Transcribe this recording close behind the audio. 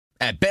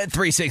At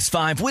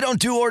Bet365, we don't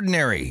do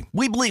ordinary.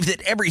 We believe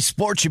that every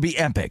sport should be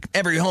epic.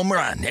 Every home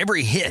run,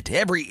 every hit,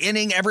 every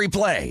inning, every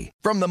play.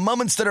 From the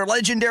moments that are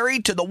legendary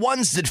to the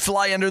ones that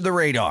fly under the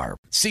radar.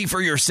 See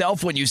for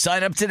yourself when you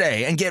sign up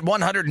today and get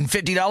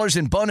 $150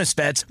 in bonus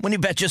bets when you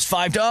bet just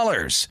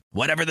 $5.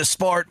 Whatever the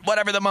sport,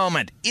 whatever the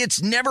moment,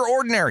 it's never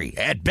ordinary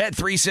at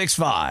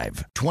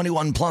Bet365.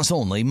 21 plus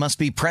only. Must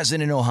be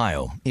present in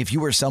Ohio. If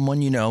you or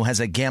someone you know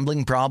has a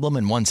gambling problem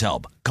and wants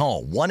help,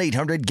 call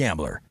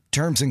 1-800-GAMBLER.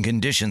 Terms and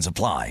conditions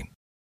apply.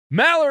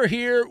 Maller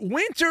here.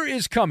 Winter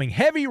is coming.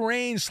 Heavy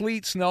rain,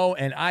 sleet, snow,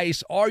 and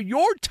ice. Are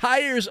your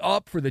tires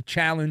up for the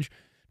challenge?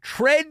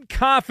 Tread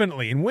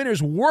confidently in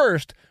winter's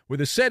worst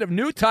with a set of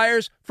new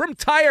tires from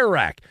Tire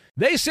Rack.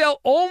 They sell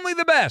only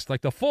the best,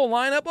 like the full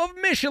lineup of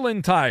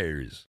Michelin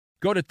tires.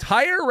 Go to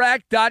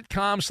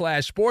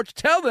TireRack.com/sports.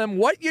 Tell them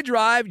what you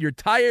drive. Your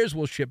tires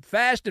will ship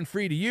fast and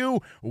free to you.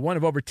 One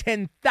of over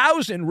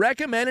 10,000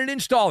 recommended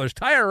installers.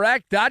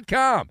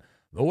 TireRack.com.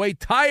 The way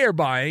tire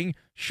buying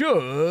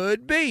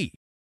should be.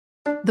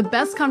 The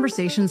best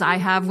conversations I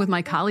have with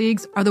my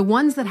colleagues are the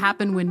ones that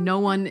happen when no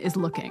one is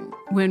looking,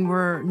 when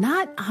we're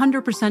not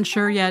 100%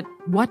 sure yet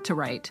what to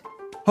write.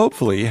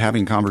 Hopefully,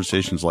 having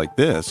conversations like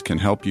this can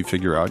help you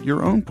figure out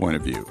your own point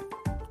of view.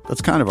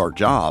 That's kind of our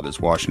job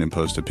as Washington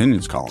Post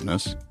opinions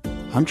columnists.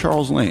 I'm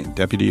Charles Lane,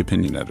 Deputy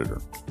Opinion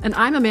Editor. And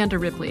I'm Amanda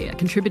Ripley, a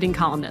contributing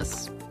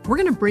columnist. We're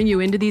going to bring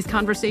you into these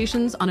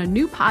conversations on a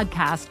new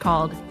podcast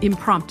called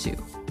Impromptu.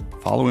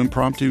 Follow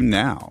Impromptu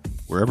now,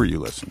 wherever you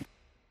listen.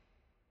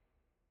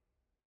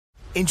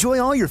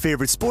 Enjoy all your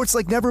favorite sports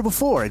like never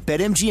before at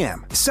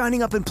BetMGM.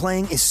 Signing up and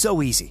playing is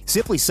so easy.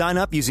 Simply sign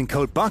up using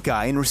code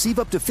Buckeye and receive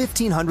up to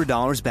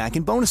 $1,500 back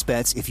in bonus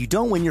bets if you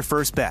don't win your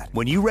first bet.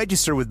 When you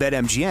register with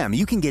BetMGM,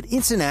 you can get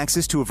instant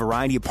access to a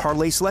variety of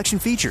parlay selection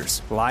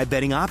features, live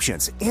betting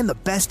options, and the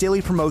best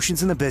daily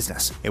promotions in the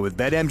business. And with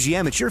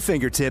BetMGM at your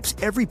fingertips,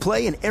 every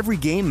play and every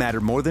game matter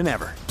more than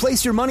ever.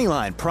 Place your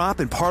moneyline, prop,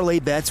 and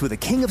parlay bets with the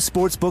king of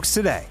sportsbooks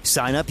today.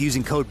 Sign up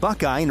using code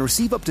Buckeye and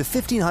receive up to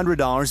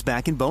 $1,500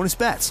 back in bonus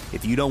bets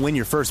if you don't win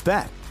your first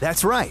bet.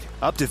 That's right,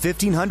 up to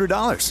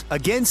 $1,500.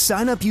 Again,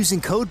 sign up using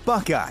code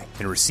Buckeye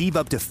and receive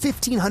up to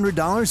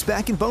 $1,500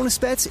 back in bonus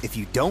bets if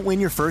you don't win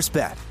your first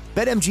bet.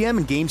 BetMGM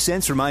and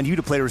GameSense remind you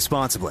to play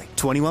responsibly.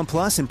 21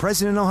 plus and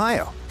present in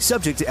Ohio.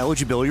 Subject to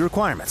eligibility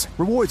requirements.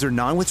 Rewards are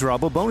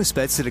non-withdrawable bonus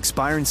bets that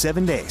expire in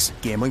 7 days.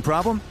 Gambling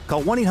problem?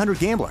 Call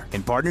 1-800-GAMBLER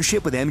in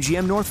partnership with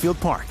MGM Northfield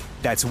Park.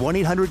 That's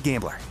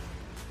 1-800-GAMBLER.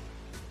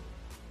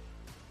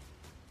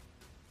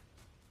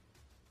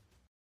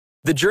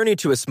 The journey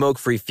to a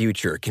smoke-free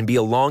future can be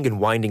a long and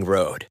winding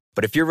road.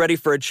 But if you're ready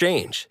for a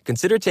change,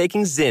 consider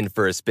taking Zyn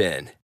for a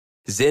spin.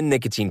 Zyn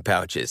nicotine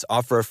pouches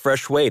offer a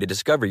fresh way to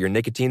discover your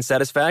nicotine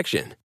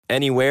satisfaction.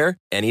 Anywhere,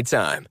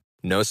 anytime.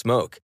 No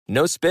smoke,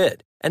 no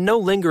spit, and no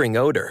lingering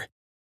odor.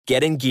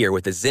 Get in gear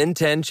with the Zyn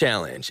 10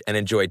 Challenge and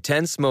enjoy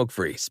 10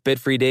 smoke-free,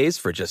 spit-free days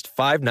for just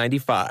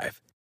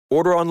 $5.95.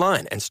 Order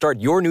online and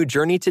start your new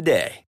journey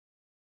today.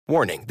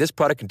 Warning, this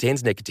product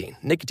contains nicotine.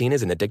 Nicotine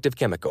is an addictive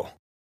chemical.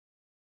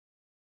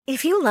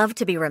 If you love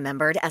to be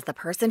remembered as the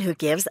person who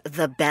gives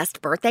the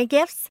best birthday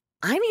gifts,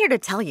 I'm here to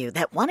tell you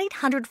that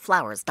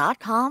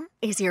 1-800-Flowers.com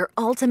is your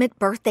ultimate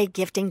birthday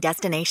gifting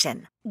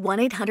destination.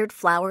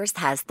 1-800-Flowers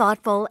has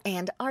thoughtful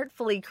and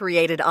artfully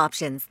created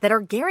options that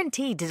are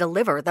guaranteed to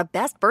deliver the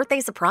best birthday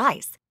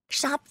surprise.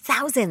 Shop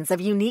thousands of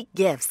unique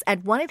gifts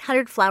at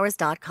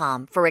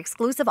 1-800-Flowers.com for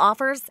exclusive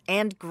offers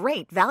and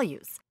great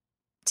values.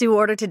 To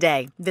order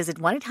today, visit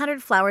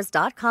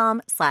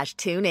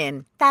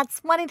 1-800-Flowers.com/tune-in.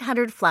 That's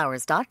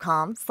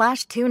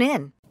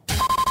 1-800-Flowers.com/tune-in.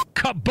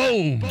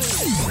 Kaboom!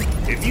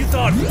 If you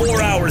thought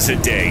 4 hours a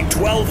day,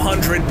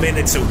 1,200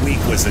 minutes a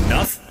week was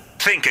enough,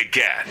 think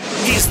again.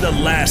 He's the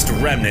last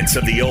remnants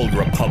of the old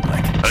republic,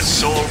 a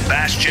sole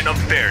bastion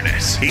of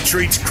fairness. He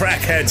treats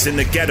crackheads in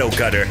the ghetto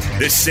gutter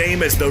the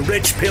same as the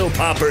rich pill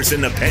poppers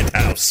in the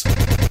penthouse.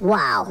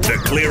 Wow. The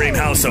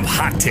clearinghouse of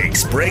hot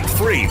takes break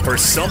free for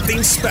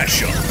something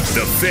special.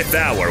 The Fifth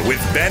Hour with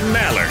Ben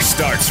Maller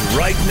starts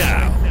right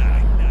now.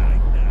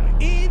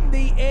 In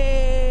the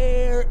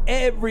air,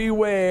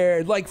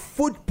 everywhere, like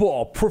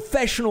football,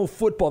 professional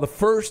football, the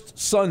first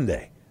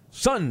Sunday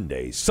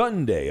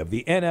of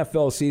the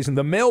NFL season.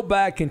 The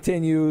mailbag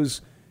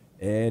continues,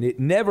 and it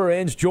never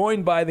ends.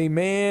 Joined by the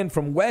man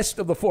from west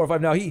of the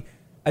 405. Now,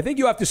 I think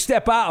you have to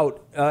step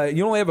out.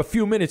 You only have a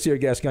few minutes here,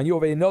 Gascon. You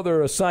have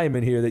another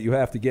assignment here that you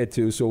have to get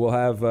to, so we'll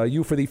have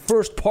you for the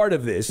first part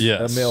of this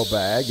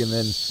mailbag, and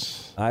then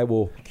I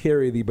will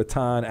carry the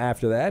baton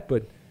after that.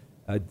 But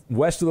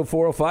west of the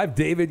 405,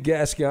 David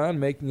Gascon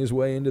making his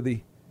way into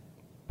the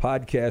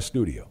podcast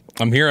studio.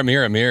 I'm here.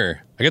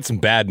 I got some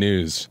bad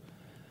news.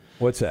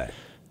 What's that?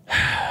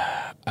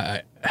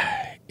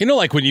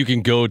 Like when you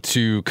can go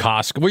to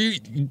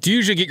Costco. Do you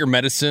usually get your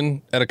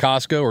medicine at a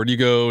Costco, or do you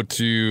go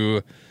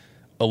to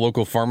a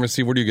local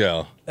pharmacy? Where do you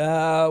go?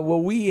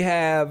 Well, we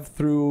have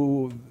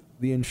through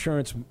the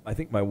insurance, I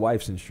think my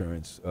wife's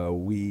insurance,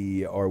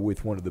 we are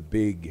with one of the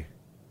big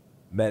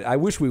I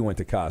wish we went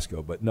to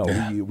Costco, but no,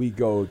 we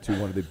go to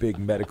one of the big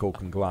medical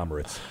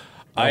conglomerates.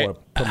 I want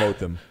to promote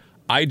them.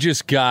 I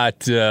just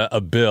got a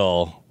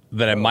bill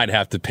that I might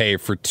have to pay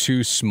for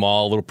 2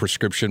 small little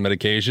prescription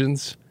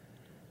medications.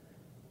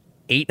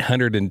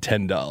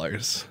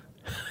 $810.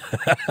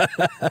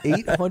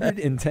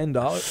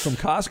 $810 from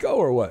Costco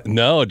or what?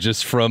 No,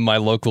 just from my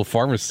local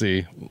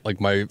pharmacy.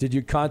 Did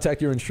you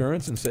contact your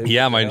insurance and say?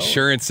 Yeah, my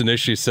insurance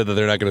initially said that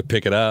they're not going to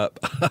pick it up.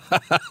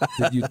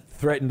 Did you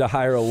threaten to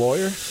hire a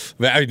lawyer?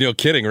 No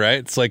kidding, right?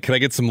 It's like, can I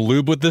get some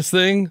lube with this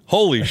thing?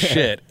 Holy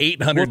shit,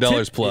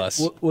 $800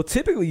 plus. Well,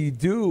 typically you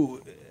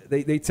do.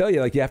 They tell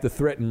you like you have to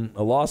threaten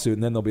a lawsuit,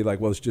 and then they'll be like,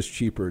 "Well, it's just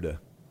cheaper to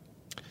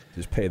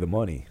just pay the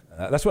money."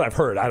 That's what I've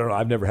heard. I don't know.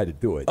 I've never had to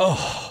do it.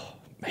 Oh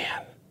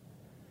man,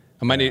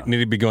 I might need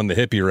to be going the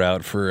hippie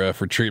route for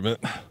treatment.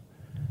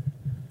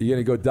 You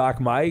gonna go Doc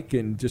Mike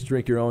and just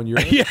drink your own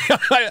urine? Yeah,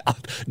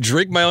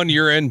 drink my own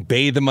urine,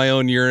 bathe in my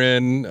own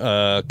urine,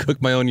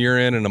 cook my own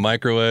urine in a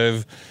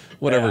microwave.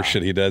 Whatever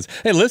shit he does.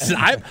 Hey, listen,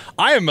 I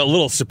am a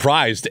little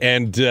surprised.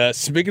 And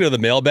speaking of the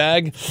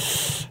mailbag,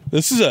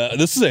 this is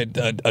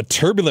a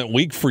turbulent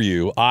week for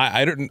you.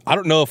 I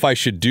don't know if I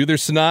should do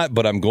this or not,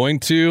 but I'm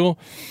going to.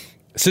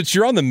 Since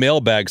you're on the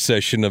mailbag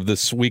session of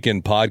this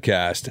weekend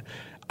podcast,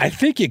 I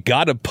think you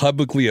got to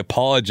publicly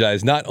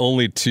apologize not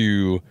only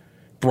to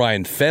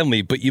Brian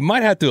Fenley, but you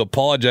might have to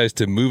apologize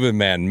to Moving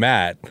Man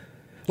Matt.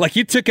 Like,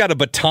 you took out a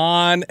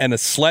baton and a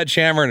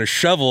sledgehammer and a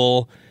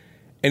shovel,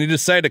 and you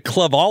decided to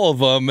club all of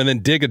them and then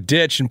dig a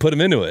ditch and put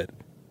them into it.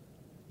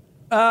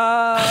 No,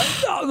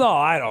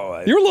 I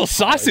don't. You were a little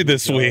saucy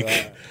this week.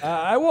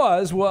 I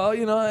was. Well,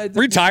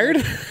 Were you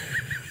tired?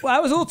 Well, I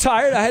was a little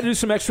tired. I had to do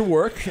some extra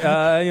work,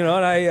 and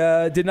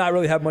I did not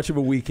really have much of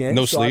a weekend.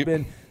 No sleep.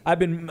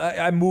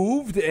 I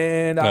moved,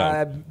 and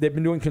they've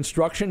been doing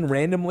construction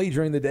randomly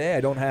during the day.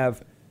 I don't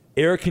have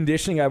air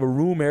conditioning. I have a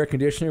room air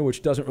conditioner,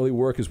 which doesn't really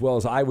work as well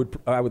as I would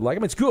like. I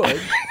mean, it's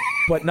good,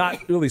 but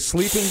not really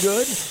sleeping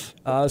good.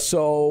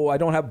 So I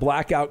don't have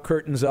blackout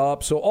curtains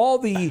up. So all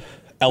the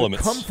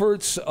elements, the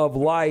comforts of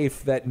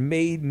life that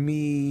made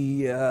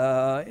me,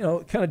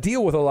 kind of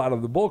deal with a lot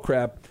of the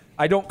bullcrap,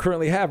 I don't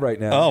currently have right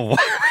now. Oh,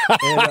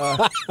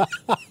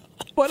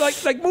 but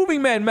like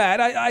Moving Man Matt,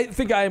 I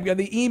think I am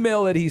the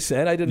email that he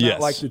sent. I did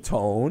not like the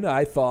tone.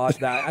 I thought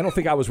that I don't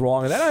think I was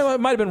wrong in that. I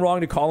might have been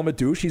wrong to call him a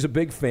douche. He's a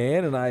big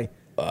fan, and I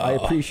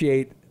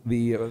appreciate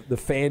the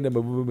fandom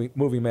of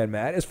Moving Man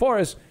Matt. As far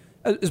as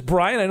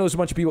Brian, I know there's a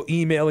bunch of people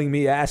emailing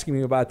me asking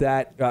me about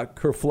that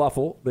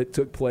kerfluffle that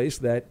took place,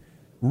 that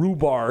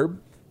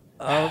rhubarb.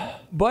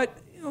 But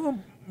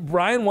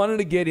Brian wanted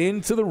to get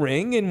into the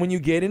ring, and when you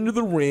get into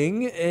the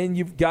ring, and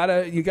you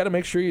gotta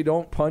make sure you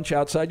don't punch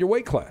outside your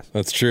weight class.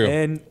 That's true.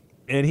 And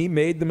he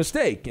made the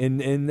mistake,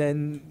 and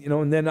then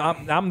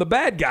I'm the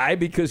bad guy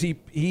because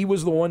he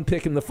was the one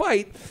picking the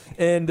fight,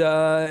 and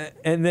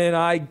then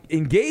I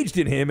engaged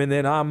in him, and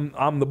then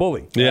I'm the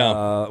bully.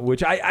 Yeah.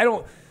 Which I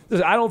don't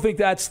think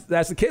that's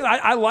the case.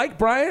 I like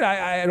Brian.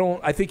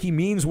 I think he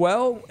means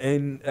well,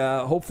 and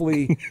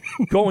hopefully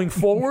going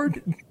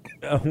forward,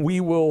 we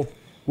will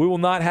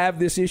not have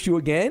this issue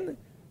again.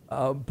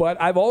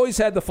 But I've always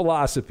had the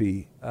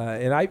philosophy,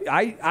 and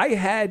I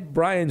had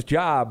Brian's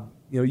job,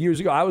 years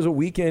ago. I was a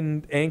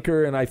weekend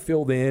anchor, and I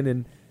filled in,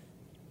 and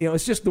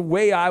it's just the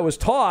way I was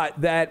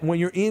taught that when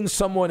you're in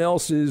someone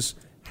else's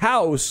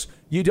house,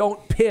 you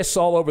don't piss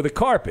all over the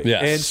carpet.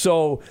 Yes. And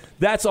so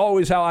that's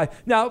always how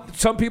now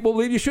some people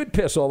believe you should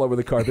piss all over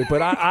the carpet,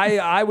 but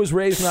I was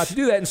raised not to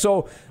do that. And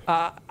so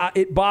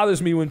it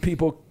bothers me when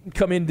people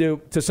come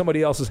into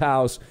somebody else's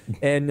house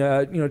and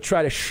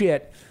try to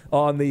shit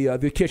on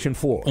the kitchen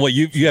floor. Well,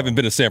 you haven't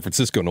been to San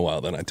Francisco in a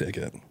while, then I take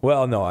it.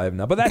 Well, no, I have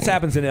not. But that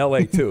happens in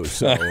L.A. too.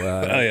 So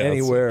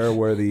anywhere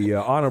where the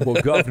honorable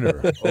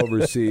governor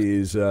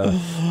oversees,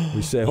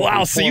 we say.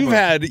 Wow, so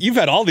you've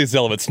had all these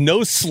elements: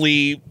 no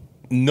sleep,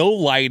 no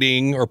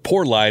lighting or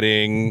poor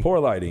lighting,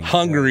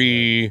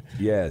 hungry,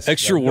 yes,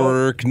 extra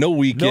work, no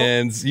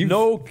weekends,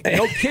 no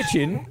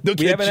kitchen.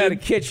 We haven't had a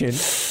kitchen.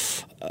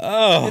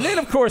 Oh. And then,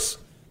 of course,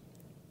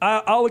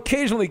 I'll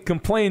occasionally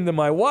complain to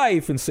my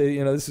wife and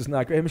say, this is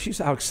not great. I mean, she's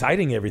how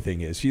exciting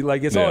everything is. She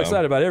gets all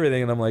excited about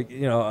everything, and I'm like,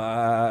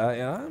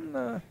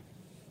 I'm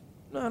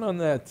not on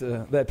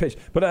that page.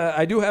 But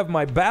I do have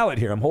my ballot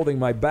here. I'm holding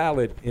my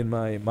ballot in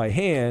my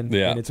hand,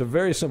 and it's a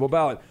very simple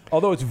ballot.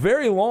 Although it's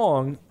very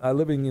long,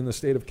 living in the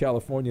state of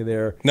California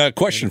there. Now, a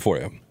question for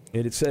you.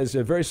 And it says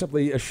very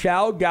simply,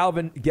 shall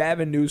Gavin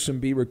Newsom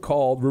be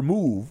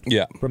removed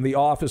from the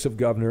office of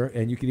governor?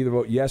 And you can either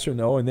vote yes or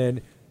no. And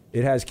then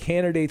it has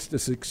candidates to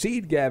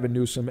succeed Gavin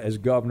Newsom as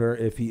governor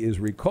if he is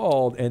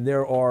recalled. And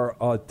there are,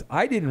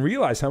 I didn't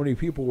realize how many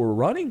people were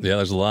running. Yeah,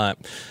 there's a lot.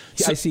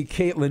 I see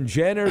Caitlyn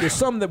Jenner. There's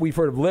some that we've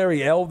heard of.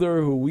 Larry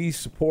Elder, who we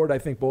support. I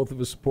think both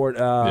of us support.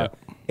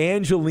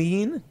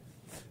 Angeline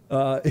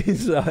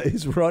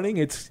is running.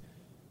 It's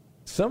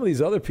some of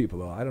these other people,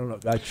 though. I don't know.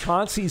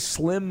 Chauncey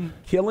Slim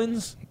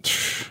Killins,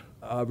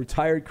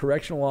 retired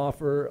correctional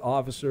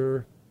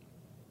officer.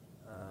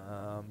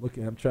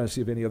 I'm trying to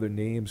see if any other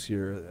names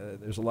here.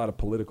 There's a lot of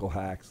political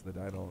hacks that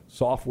I don't.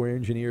 Software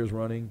engineers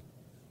running.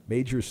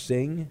 Major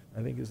Singh,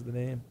 I think is the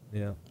name.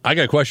 Yeah. I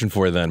got a question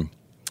for you then.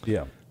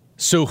 Yeah.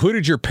 So who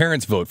did your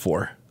parents vote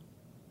for?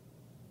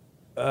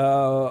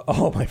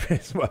 My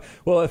parents.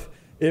 Well,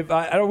 if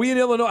are we in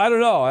Illinois? I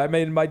don't know. I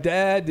mean, my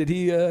dad, did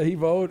he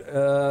vote?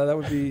 That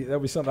would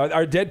be something.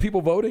 Are dead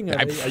people voting?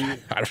 Hey,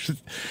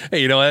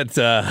 you know what?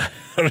 I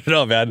don't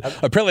know, man.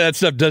 Apparently that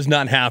stuff does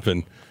not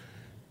happen.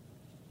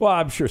 Well,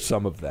 I'm sure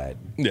some of that.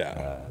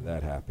 Yeah,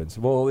 that happens.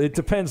 Well, it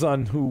depends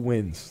on who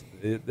wins.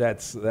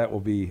 That will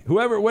be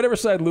whatever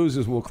side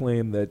loses will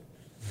claim that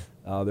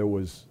there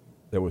was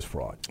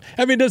fraud.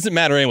 I mean, it doesn't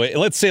matter anyway.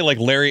 Let's say like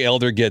Larry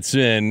Elder gets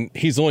in,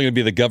 he's only going to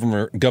be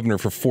the governor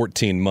for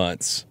 14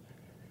 months.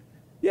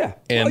 Yeah,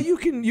 and well, you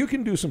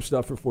can do some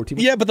stuff for 14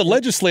 months. Yeah, but the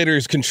legislature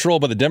is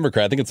controlled by the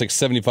Democrat. I think it's like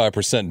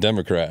 75%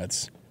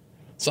 Democrats.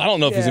 So I don't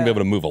know if he's going to be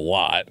able to move a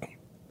lot.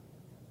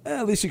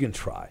 At least you can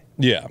try.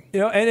 Yeah.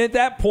 And at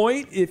that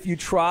point, if you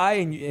try,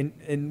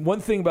 and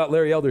one thing about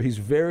Larry Elder, he's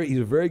a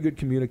very good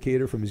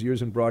communicator from his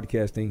years in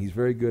broadcasting. He's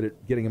very good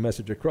at getting a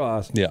message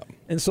across. Yeah.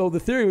 And so the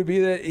theory would be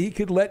that he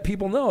could let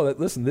people know that,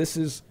 listen,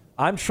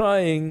 I'm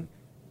trying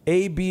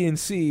A, B, and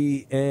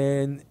C,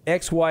 and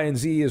X, Y, and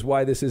Z is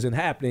why this isn't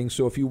happening.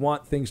 So if you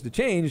want things to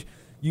change,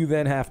 you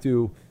then have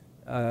to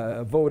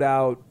vote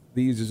out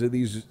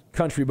these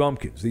country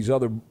bumpkins, these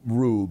other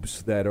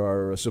rubes that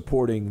are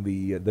supporting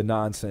the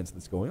nonsense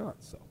that's going on.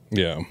 So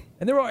yeah,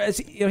 and there are, as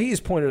he has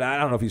pointed out, I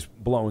don't know if he's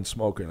blowing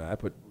smoke or not,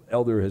 but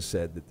Elder has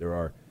said that there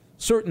are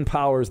certain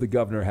powers the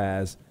governor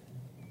has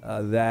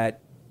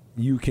that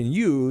you can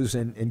use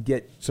and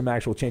get some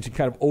actual change and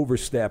kind of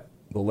overstep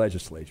the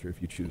legislature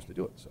if you choose to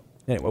do it. So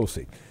anyway, we'll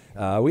see.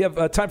 We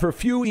have time for a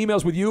few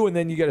emails with you, and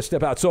then you got to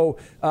step out. So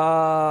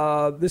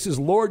this is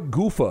Lord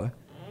Goofa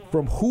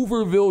from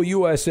Hooverville,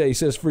 USA. He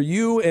says, for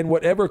you and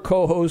whatever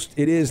co-host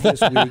it is this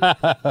week,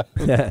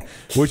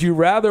 would you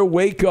rather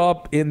wake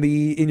up in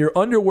your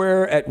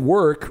underwear at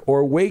work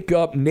or wake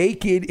up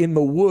naked in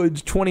the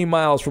woods 20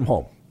 miles from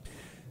home?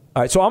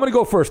 All right, so I'm going to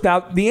go first.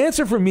 Now, the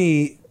answer for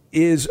me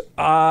is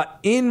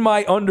in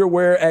my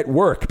underwear at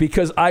work,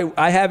 because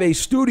I have a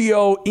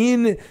studio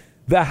in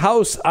the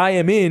house I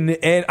am in,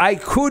 and I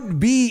could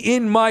be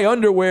in my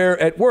underwear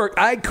at work.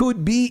 I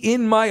could be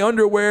in my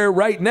underwear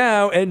right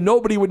now, and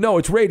nobody would know.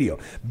 It's radio.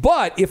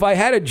 But if I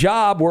had a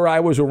job where I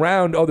was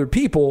around other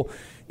people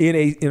in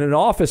an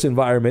office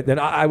environment, then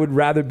I would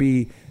rather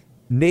be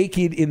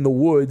naked in the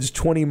woods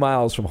 20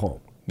 miles from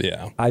home.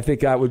 Yeah. I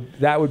think that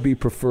would be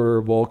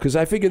preferable, because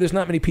I figure there's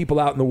not many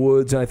people out in the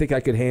woods, and I think I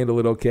could handle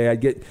it okay.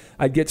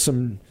 I'd get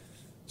some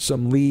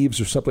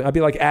leaves or something. I'd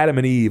be like Adam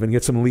and Eve and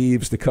get some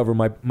leaves to cover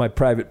my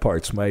private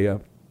parts, my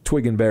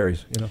twig and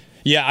berries.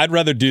 Yeah, I'd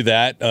rather do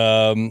that.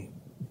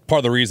 Part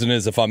of the reason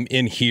is if I'm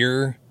in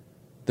here,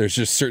 there's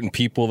just certain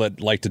people that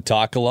like to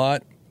talk a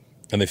lot,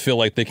 and they feel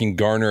like they can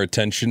garner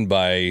attention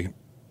by,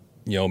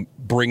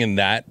 bringing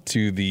that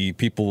to the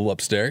people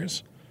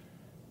upstairs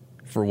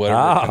for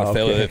whatever kind of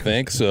failure they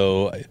think.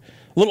 So a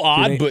little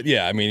odd, but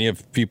yeah, I mean, you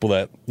have people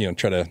that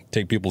try to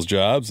take people's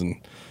jobs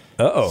and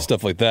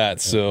stuff like that.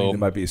 So there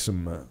might be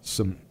some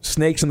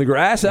snakes in the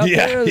grass out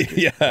there.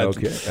 Yeah.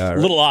 Okay. All right.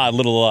 Little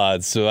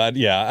odd. So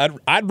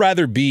I'd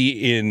rather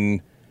be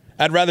in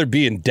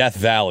Death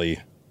Valley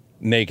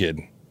naked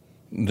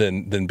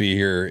than be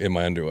here in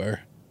my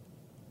underwear.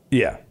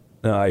 Yeah.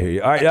 No, I hear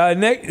you. All right.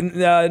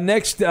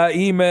 Next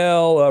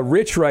email.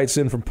 Rich writes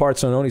in from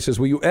Parts Unknown. He says,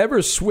 "Will you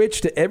ever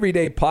switch to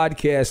everyday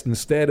podcast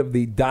instead of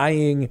the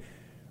dying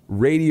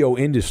radio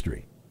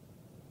industry?"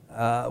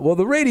 Well,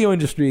 the radio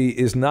industry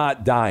is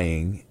not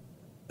dying.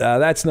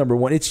 That's number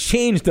one. It's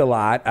changed a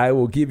lot. I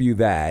will give you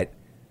that.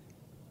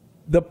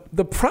 The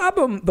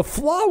problem, the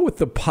flaw with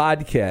the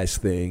podcast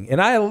thing,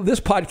 and this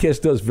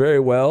podcast does very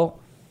well,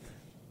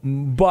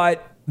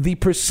 but the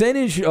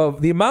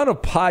amount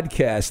of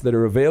podcasts that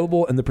are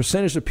available and the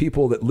percentage of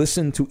people that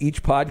listen to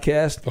each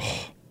podcast,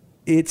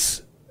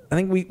 I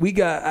think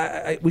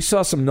we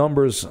saw some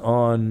numbers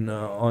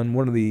on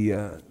one of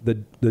the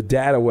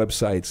data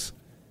websites.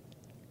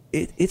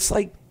 It's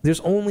like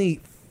there's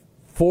only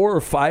 4 or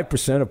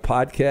 5% of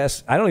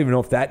podcasts. I don't even know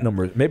if that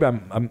number. Maybe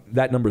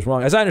that number's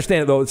wrong. As I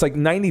understand it, though, it's like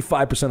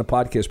 95% of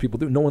podcasts people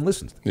do. No one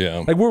listens.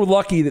 Yeah, like we're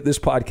lucky that this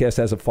podcast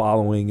has a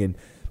following,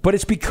 but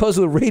it's because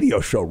of the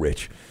radio show,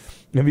 Rich.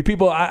 I mean,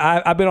 people.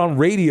 I've been on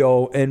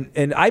radio,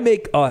 and I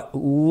make a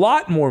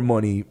lot more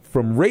money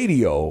from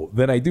radio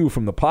than I do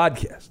from the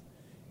podcast.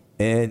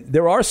 And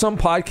there are some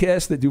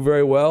podcasts that do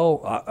very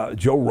well.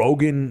 Joe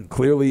Rogan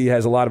clearly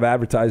has a lot of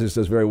advertisers,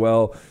 does very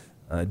well.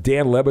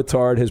 Dan Le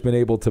Batard has been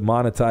able to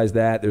monetize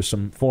that. There's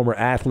some former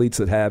athletes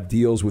that have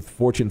deals with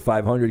Fortune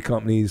 500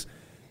 companies.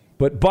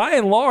 But by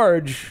and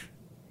large,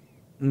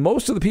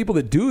 most of the people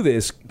that do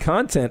this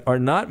content are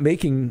not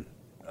making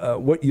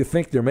what you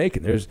think they're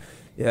making.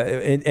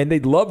 And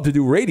they'd love to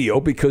do radio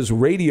because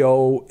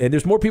radio, and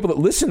there's more people that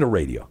listen to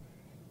radio.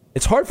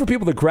 It's hard for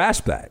people to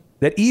grasp that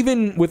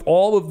even with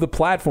all of the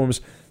platforms,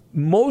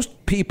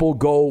 most people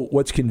go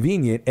what's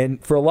convenient.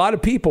 And for a lot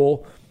of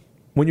people,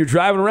 when you're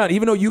driving around,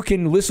 even though you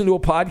can listen to a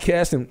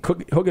podcast and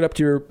hook it up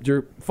to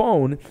your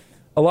phone,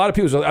 a lot of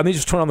people say, I mean,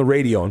 just turn on the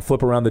radio and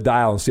flip around the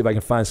dial and see if I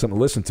can find something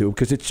to listen to,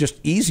 because it's just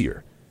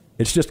easier.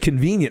 It's just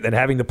convenient than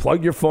having to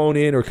plug your phone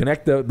in or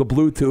connect the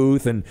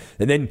Bluetooth and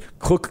then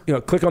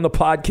click on the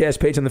podcast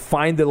page and then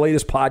find the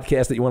latest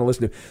podcast that you want to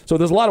listen to. So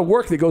there's a lot of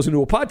work that goes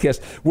into a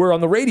podcast, where on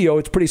the radio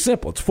it's pretty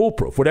simple. It's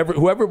foolproof.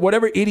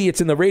 Whatever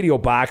idiot's in the radio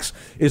box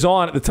is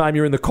on at the time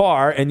you're in the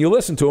car, and you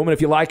listen to them, and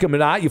if you like them or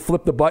not, you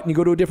flip the button, you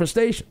go to a different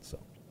station. So,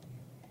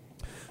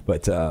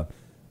 But no,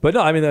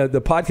 I mean,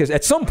 the podcast,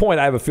 at some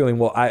point I have a feeling,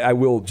 well, I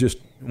will just,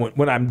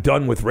 when I'm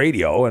done with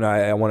radio and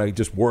I want to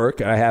just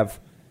work, and I have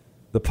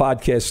the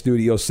podcast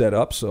studio set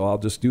up, so I'll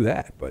just do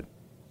that. But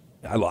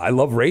I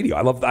love radio.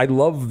 I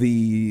love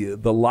the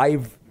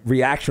live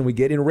reaction we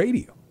get in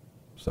radio.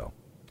 So,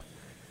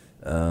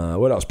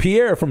 what else?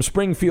 Pierre from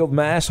Springfield,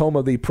 Mass., home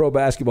of the Pro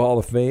Basketball Hall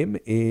of Fame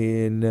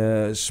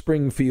in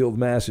Springfield,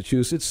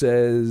 Massachusetts,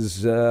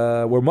 says,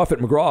 where Muffet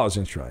McGraw is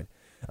enshrined.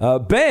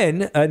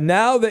 Ben,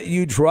 now that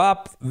you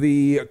dropped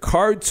the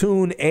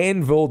cartoon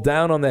anvil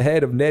down on the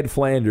head of Ned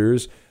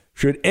Flanders,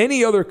 should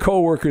any other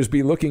coworkers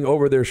be looking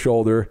over their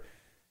shoulder?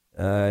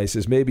 He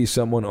says maybe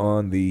someone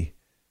on the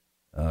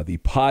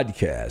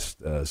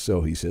podcast.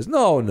 So he says,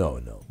 no,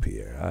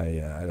 Pierre.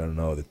 I don't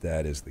know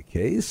that is the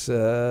case.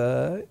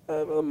 For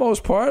the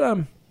most part,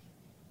 I'm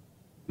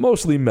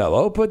mostly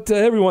mellow, but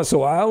every once in a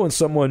while, when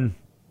someone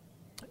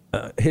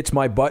hits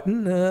my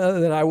button,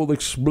 then I will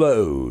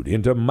explode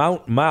into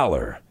Mount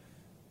Malheur,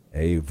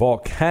 a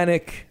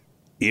volcanic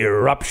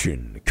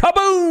eruption.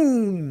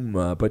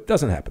 Kaboom! But it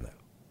doesn't happen that.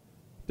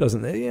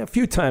 Doesn't. A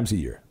few times a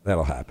year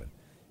that'll happen.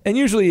 And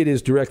usually it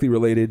is directly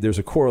related. There's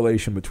a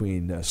correlation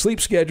between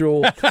sleep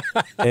schedule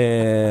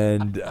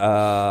and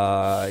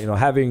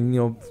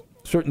having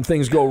certain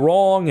things go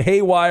wrong,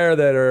 haywire,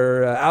 that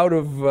are out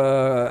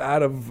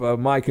of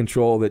my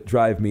control, that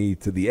drive me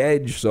to the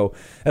edge. So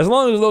as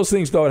long as those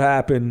things don't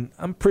happen,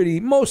 I'm pretty,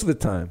 most of the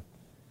time.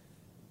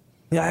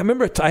 Yeah, I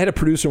remember I had a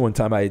producer one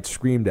time I had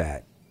screamed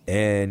at,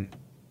 and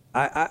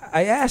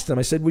I asked him,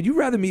 I said, would you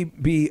rather me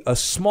be a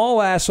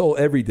small asshole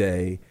every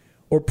day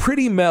or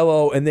pretty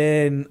mellow and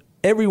then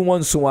every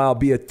once in a while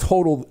be a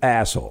total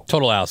asshole?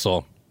 Total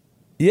asshole.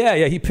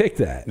 Yeah, he picked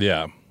that.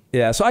 Yeah.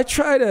 So I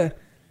try to,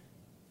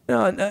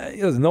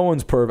 no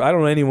one's perfect. I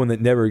don't know anyone that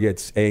never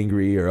gets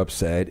angry or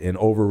upset and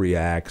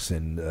overreacts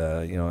and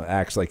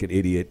acts like an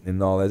idiot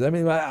and all that. I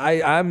mean,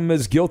 I'm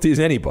as guilty as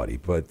anybody,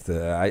 but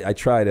I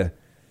try to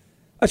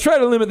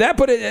limit that.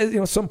 But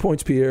at some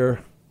points,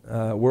 Pierre,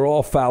 we're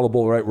all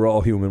fallible, right? We're all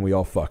human. We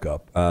all fuck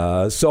up.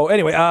 So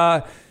anyway,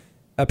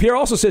 Pierre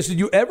also says, did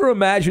you ever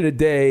imagine a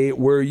day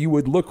where you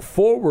would look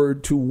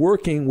forward to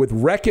working with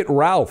Wreck-It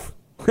Ralph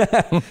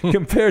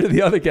compared to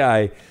the other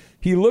guy?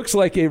 He looks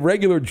like a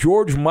regular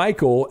George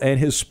Michael and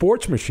his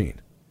sports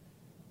machine.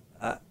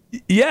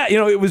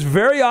 It was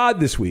very odd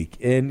this week.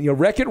 And,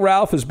 Wreck-It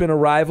Ralph has been a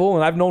rival,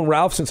 and I've known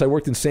Ralph since I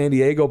worked in San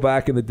Diego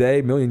back in the day.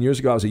 A million years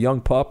ago, I was a young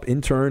pup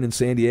intern in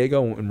San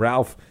Diego, and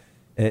Ralph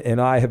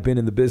and I have been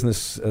in the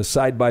business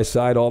side by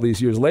side all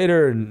these years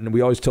later, and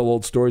we always tell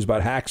old stories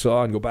about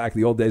Hacksaw and go back to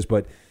the old days.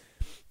 But,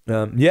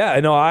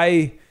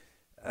 I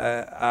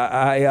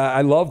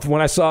loved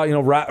when I saw,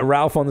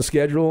 Ralph on the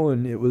schedule,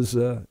 and it was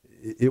a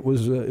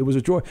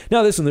joy.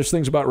 Now, listen, there's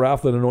things about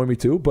Ralph that annoy me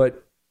too,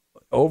 but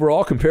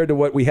overall, compared to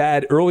what we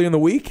had early in the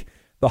week,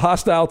 the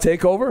hostile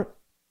takeover,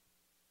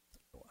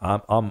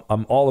 I'm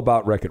all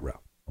about Wreck-It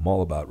Ralph. I'm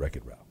all about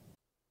Wreck-It Ralph.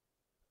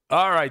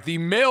 All right, the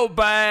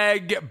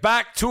mailbag.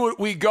 Back to it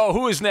we go.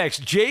 Who is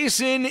next?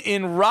 Jason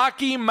in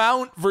Rocky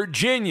Mount,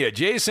 Virginia.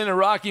 He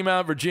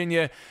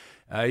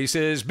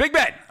says, Big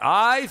Ben,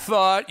 I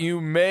thought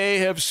you may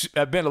have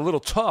been a little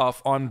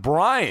tough on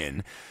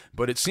Brian,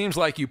 but it seems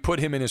like you put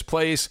him in his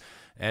place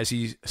as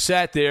he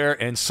sat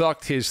there and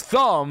sucked his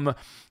thumb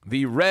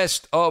the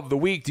rest of the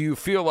week. Do you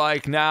feel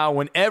like now,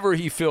 whenever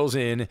he fills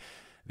in,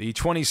 the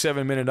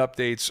 27-minute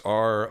updates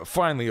are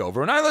finally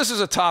over? And this is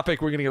a topic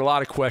we're going to get a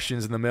lot of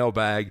questions in the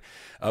mailbag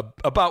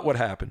about what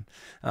happened.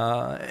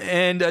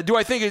 And do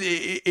I think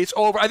it's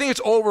over? I think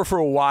it's over for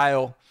a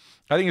while.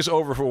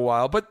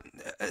 But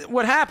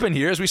what happened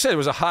here, as we said, it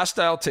was a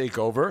hostile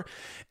takeover.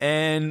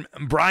 And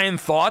Brian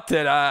thought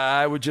that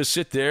I would just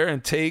sit there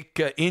and take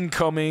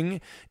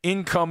incoming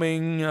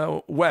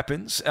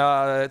weapons,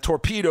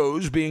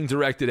 torpedoes being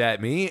directed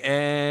at me.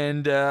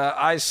 And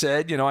I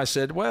said,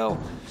 well,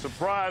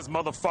 surprise,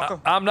 motherfucker.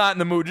 I'm not in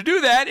the mood to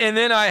do that. And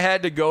then I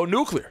had to go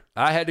nuclear.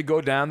 I had to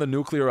go down the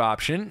nuclear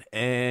option.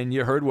 And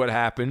you heard what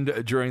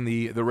happened during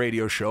the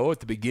radio show at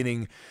the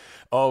beginning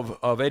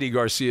of Eddie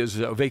Garcia's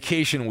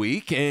vacation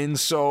week. And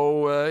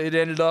so it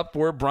ended up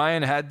where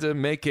Brian had to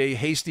make a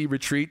hasty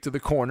retreat to the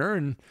corner,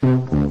 and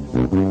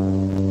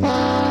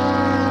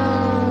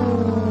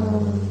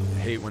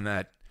hate when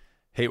that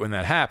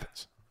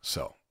happens.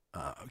 So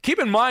keep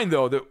in mind,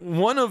 though, that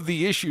one of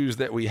the issues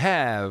that we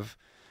have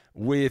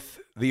with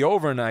the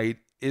overnight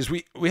is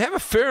we have a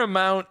fair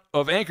amount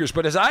of anchors,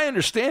 but as I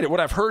understand it,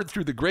 what I've heard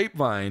through the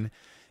grapevine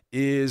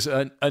is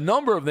a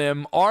number of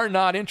them are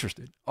not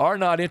interested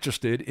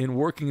in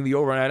working the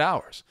overnight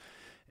hours.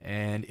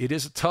 And it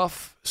is a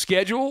tough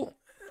schedule.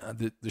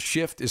 The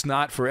shift is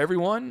not for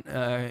everyone.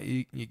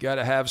 You got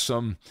to have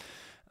some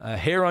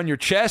hair on your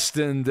chest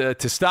and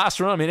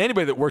testosterone. I mean,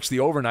 anybody that works the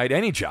overnight,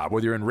 any job,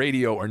 whether you're in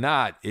radio or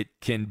not, it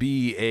can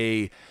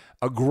be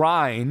a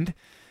grind,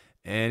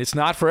 and it's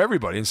not for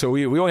everybody. And so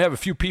we only have a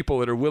few people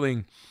that are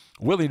willing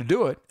to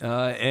do it,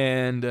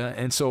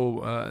 and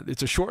so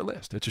it's a short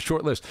list. It's a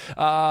short list.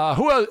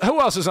 Who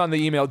else is on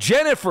the email?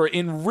 Jennifer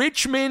in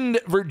Richmond,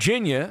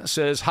 Virginia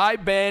says, "Hi,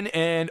 Ben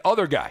and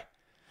other guy.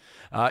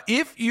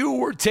 If you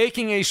were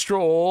taking a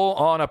stroll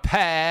on a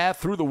path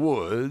through the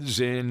woods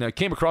and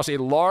came across a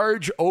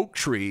large oak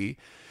tree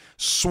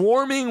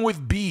swarming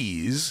with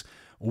bees,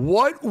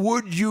 what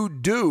would you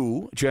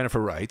do,"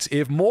 Jennifer writes,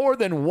 "if more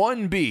than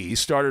one bee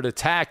started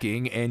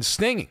attacking and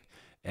stinging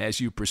as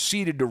you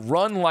proceeded to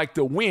run like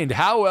the wind?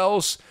 How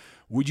else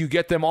would you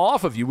get them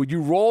off of you? Would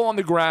you roll on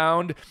the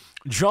ground,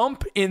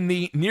 jump in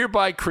the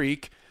nearby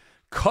creek,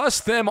 cuss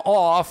them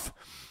off?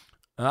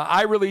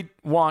 I really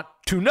want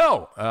to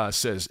know,"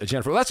 says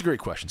Jennifer. Well, that's a great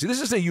question. See, this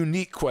is a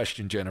unique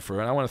question, Jennifer,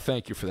 and I want to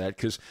thank you for that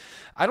because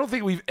I don't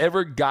think we've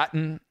ever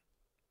gotten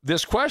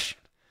this question.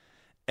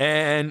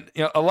 And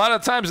a lot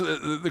of times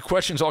the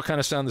questions all kind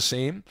of sound the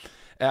same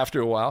after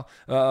a while.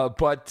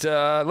 But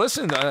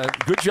listen,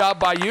 good job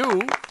by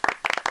you.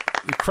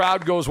 The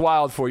crowd goes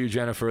wild for you,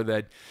 Jennifer,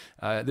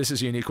 that this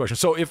is a unique question.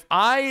 So if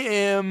I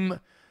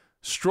am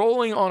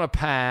strolling on a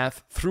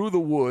path through the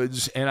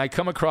woods and I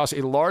come across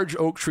a large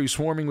oak tree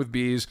swarming with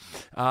bees,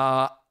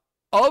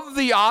 of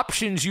the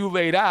options you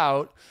laid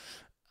out,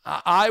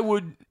 I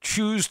would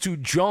choose to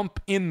jump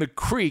in the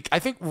creek. I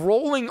think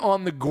rolling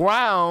on the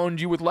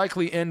ground, you would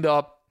likely end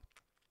up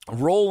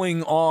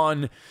rolling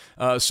on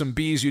some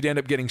bees. You'd end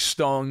up getting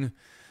stung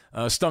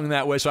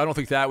that way. So I don't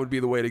think that would be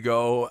the way to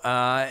go.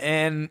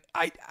 And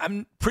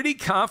I'm pretty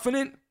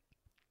confident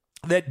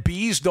that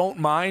bees don't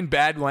mind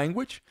bad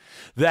language,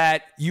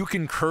 that you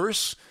can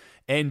curse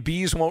and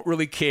bees won't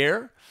really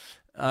care.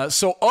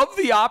 So of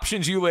the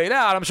options you laid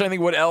out, I'm trying to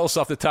think what else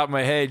off the top of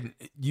my head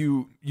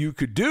you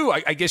could do.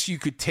 I guess you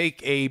could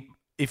take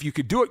if you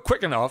could do it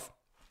quick enough,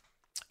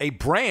 a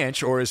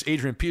branch, or as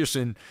Adrian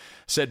Peterson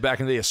said back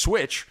in the day, a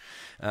switch,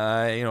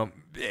 and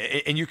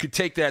you could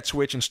take that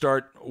switch and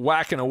start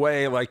whacking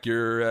away like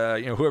your,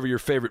 whoever your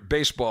favorite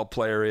baseball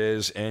player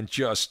is, and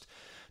just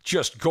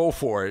go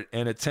for it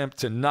and attempt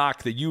to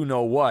knock the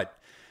you-know-what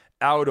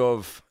out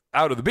of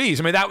the bees.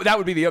 I mean, that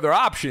would be the other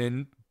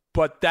option,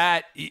 but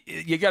that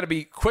you got to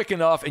be quick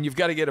enough, and you've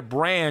got to get a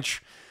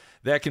branch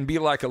that can be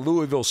like a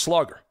Louisville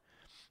Slugger.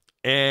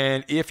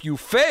 And if you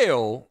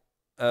fail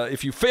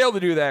to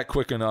do that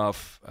quick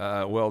enough,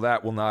 well,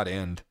 that will not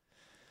end.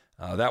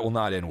 That will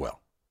not end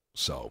well.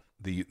 So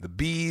the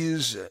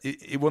bees,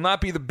 it will not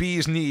be the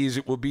bee's knees.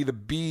 It will be the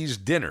bee's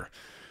dinner.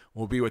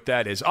 Will be what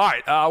that is. All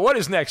right, what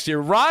is next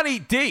here? Ronnie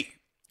D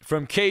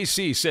from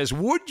KC says,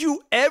 "Would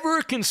you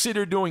ever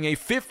consider doing a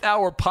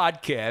fifth-hour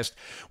podcast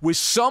with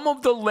some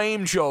of the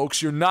lame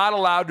jokes you're not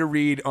allowed to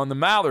read on the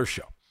Maller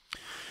Show?"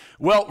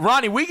 Well,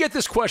 Ronnie, we get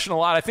this question a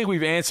lot. I think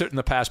we've answered it in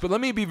the past, but let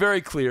me be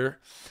very clear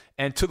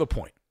and to the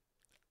point.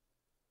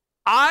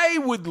 I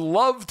would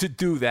love to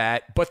do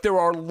that, but there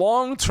are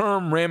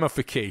long-term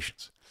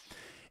ramifications.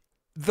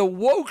 The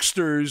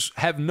wokesters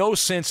have no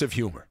sense of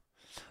humor.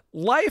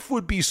 Life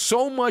would be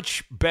so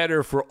much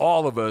better for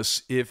all of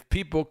us if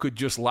people could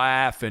just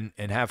laugh and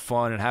have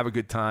fun and have a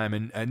good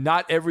time. And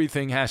not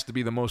everything has to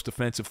be the most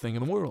offensive thing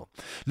in the world.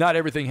 Not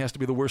everything has to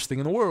be the worst thing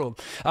in the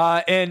world.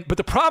 But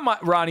the problem,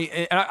 Ronnie,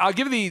 and I'll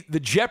give the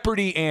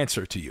Jeopardy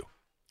answer to you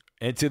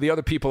and to the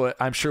other people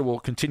I'm sure will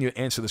continue to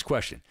answer this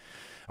question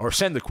or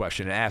send the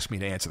question and ask me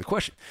to answer the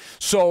question.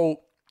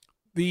 So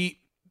the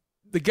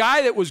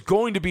guy that was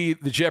going to be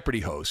the Jeopardy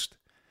host,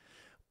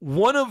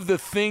 one of the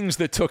things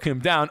that took him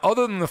down,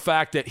 other than the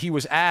fact that he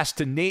was asked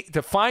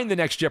to find the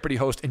next Jeopardy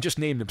host and just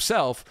named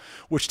himself,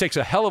 which takes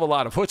a hell of a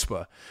lot of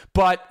chutzpah,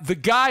 but the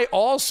guy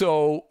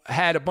also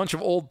had a bunch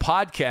of old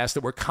podcasts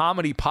that were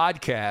comedy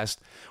podcasts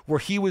where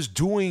he was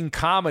doing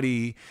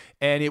comedy,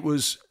 and it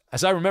was,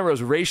 as I remember, it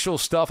was racial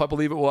stuff, I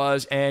believe it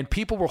was, and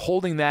people were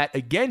holding that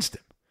against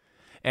him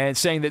and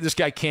saying that this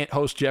guy can't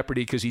host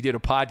Jeopardy because he did a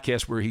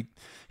podcast where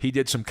he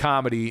did some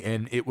comedy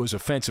and it was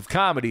offensive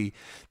comedy.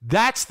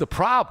 That's the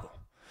problem.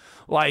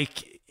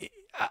 Like,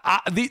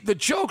 the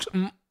jokes,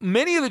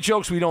 many of the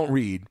jokes we don't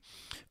read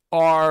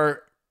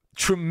are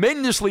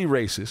tremendously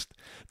racist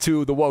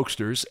to the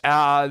wokesters.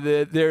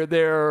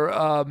 They're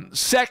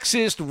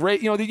sexist,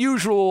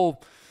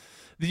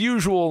 the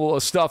usual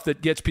stuff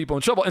that gets people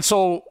in trouble. And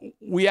so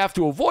we have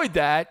to avoid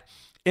that.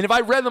 And if I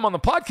read them on the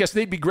podcast,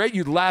 they'd be great.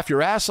 You'd laugh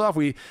your ass off.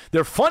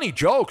 They're funny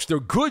jokes. They're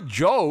good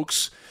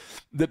jokes.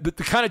 The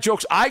kind of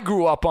jokes I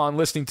grew up on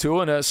listening to,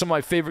 and some of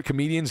my favorite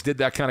comedians did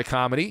that kind of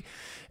comedy.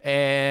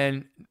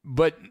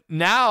 But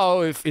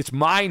now, if it's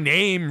my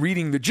name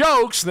reading the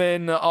jokes,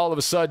 then all of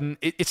a sudden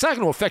it's not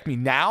going to affect me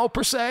now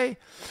per se.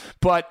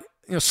 But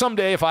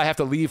someday, if I have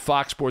to leave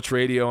Fox Sports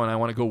Radio and I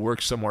want to go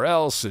work somewhere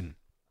else, and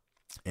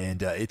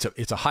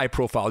it's a high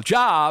profile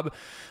job,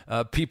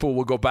 people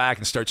will go back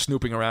and start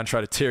snooping around,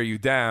 try to tear you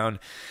down,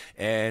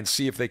 and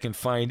see if they can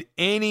find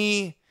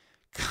any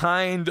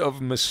kind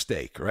of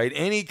mistake, right?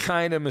 Any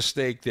kind of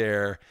mistake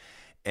there,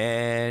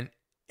 and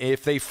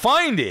if they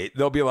find it,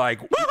 they'll be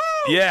like,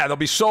 woo-hoo! Yeah, they'll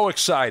be so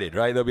excited,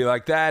 right? They'll be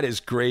like, that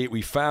is great.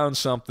 We found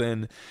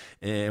something,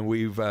 and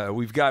we've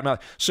got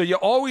out. So you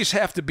always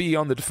have to be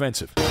on the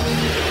defensive.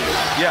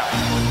 Yeah.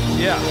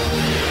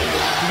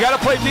 You got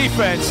to play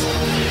defense.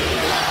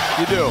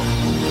 You do.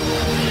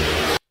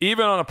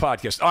 Even on a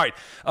podcast. All right.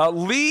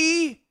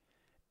 Lee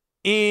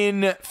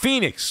in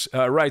Phoenix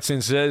writes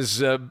and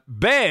says,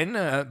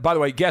 Ben, by the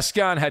way,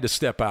 Gascon had to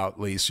step out,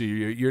 Lee, so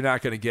you're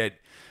not going to get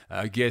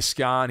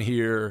Gascon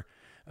here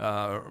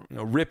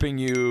ripping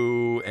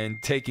you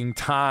and taking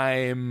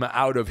time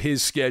out of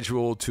his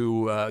schedule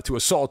to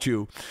assault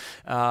you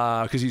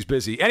because he's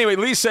busy. Anyway,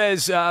 Lee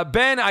says,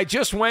 Ben, I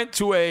just went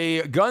to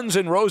a Guns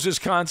N' Roses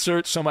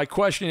concert, so my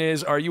question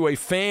is, are you a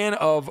fan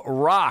of a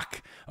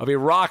rock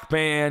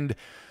band,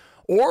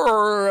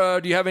 or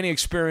do you have any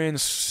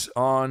experience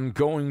on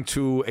going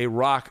to a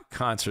rock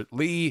concert?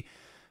 Lee,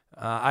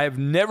 I have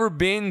never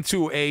been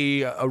to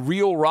a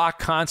real rock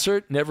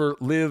concert, never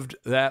lived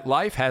that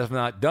life, have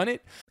not done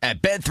it.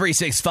 At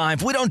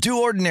Bet365, we don't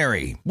do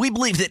ordinary. We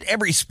believe that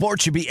every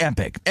sport should be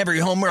epic. Every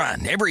home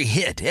run, every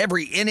hit,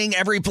 every inning,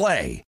 every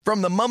play.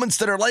 From the moments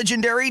that are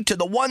legendary to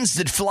the ones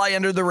that fly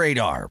under the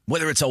radar.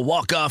 Whether it's a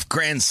walk-off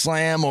grand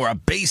slam or a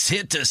base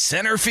hit to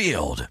center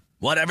field.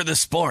 Whatever the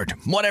sport,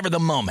 whatever the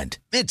moment,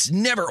 it's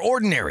never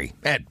ordinary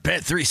at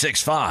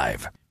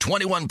Bet365.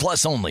 21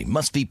 plus only.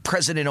 Must be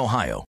present in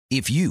Ohio.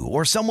 If you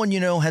or someone you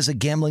know has a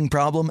gambling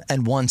problem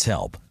and wants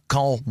help,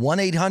 call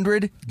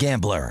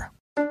 1-800-GAMBLER.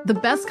 The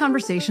best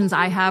conversations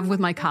I have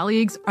with my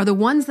colleagues are the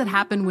ones that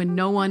happen when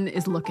no one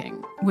is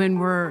looking, when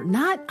we're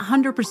not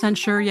 100%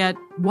 sure yet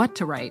what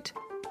to write.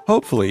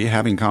 Hopefully,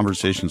 having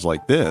conversations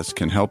like this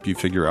can help you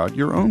figure out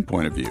your own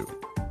point of view.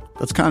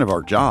 That's kind of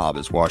our job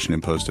as Washington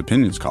Post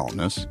opinions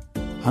columnists.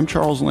 I'm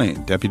Charles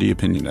Lane, Deputy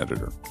Opinion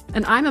Editor.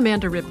 And I'm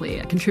Amanda Ripley,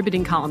 a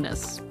contributing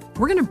columnist.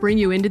 We're going to bring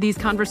you into these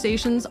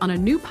conversations on a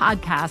new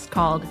podcast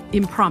called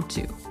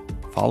Impromptu.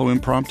 Follow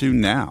Impromptu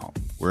now,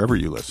 wherever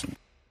you listen.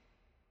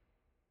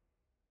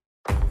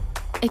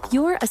 If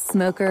you're a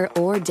smoker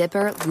or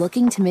dipper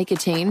looking to make a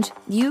change,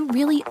 you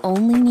really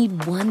only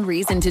need one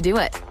reason to do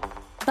it.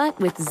 But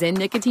with Zyn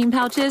nicotine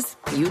pouches,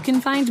 you can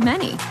find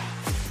many.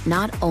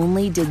 Not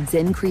only did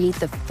Zyn create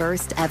the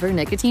first ever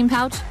nicotine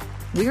pouch,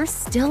 we're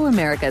still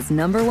America's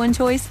 #1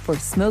 choice for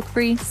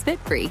smoke-free,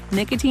 spit-free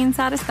nicotine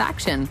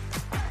satisfaction.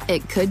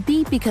 It could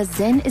be because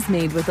Zyn is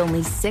made with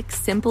only 6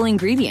 simple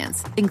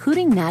ingredients,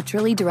 including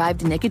naturally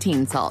derived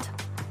nicotine salt.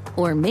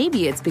 Or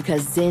maybe it's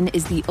because Zyn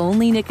is the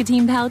only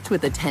nicotine pouch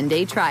with a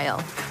 10-day trial.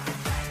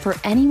 For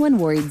anyone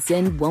worried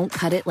Zyn won't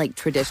cut it like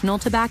traditional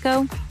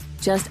tobacco,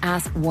 just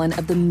ask one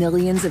of the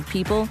millions of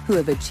people who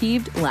have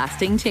achieved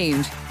lasting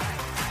change.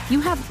 You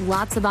have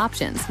lots of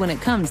options when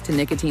it comes to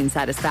nicotine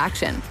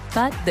satisfaction,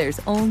 but there's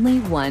only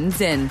one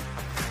Zyn.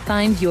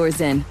 Find your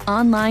Zyn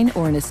online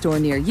or in a store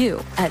near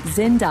you at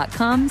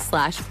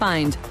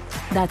zyn.com/find.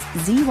 That's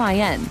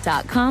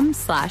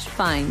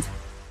ZYN.com/find.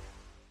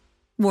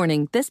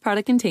 Warning, this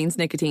product contains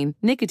nicotine.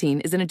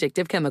 Nicotine is an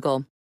addictive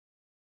chemical.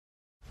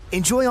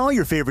 Enjoy all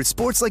your favorite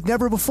sports like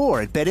never before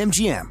at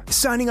BetMGM.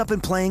 Signing up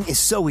and playing is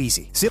so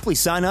easy. Simply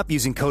sign up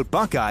using code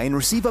Buckeye and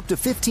receive up to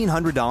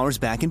 $1,500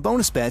 back in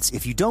bonus bets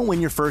if you don't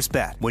win your first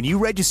bet. When you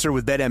register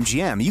with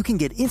BetMGM, you can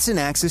get instant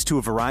access to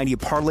a variety of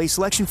parlay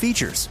selection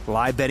features,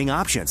 live betting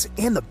options,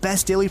 and the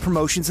best daily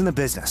promotions in the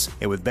business.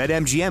 And with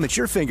BetMGM at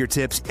your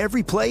fingertips,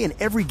 every play and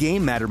every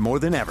game matter more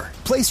than ever.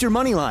 Place your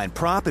moneyline,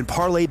 prop, and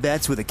parlay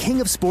bets with the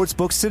king of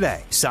sportsbooks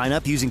today. Sign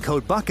up using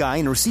code Buckeye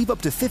and receive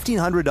up to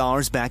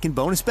 $1,500 back in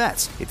bonus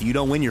bets if you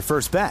don't win your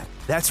first bet.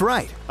 That's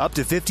right, up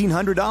to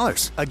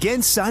 $1,500.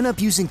 Again, sign up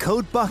using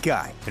code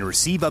Buckeye and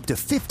receive up to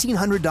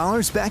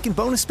 $1,500 back in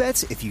bonus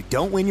bets if you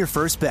don't win your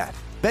first bet.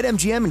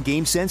 BetMGM and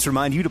GameSense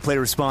remind you to play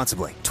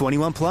responsibly.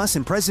 21 plus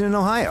and present in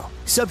Ohio.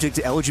 Subject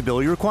to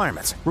eligibility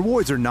requirements.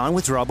 Rewards are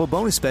non-withdrawable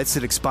bonus bets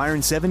that expire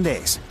in 7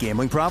 days.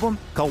 Gambling problem?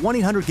 Call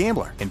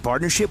 1-800-GAMBLER in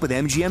partnership with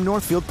MGM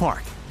Northfield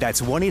Park.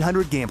 That's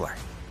 1-800-GAMBLER.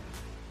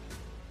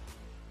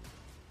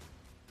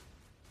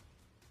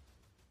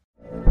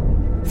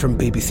 From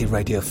BBC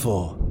Radio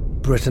 4,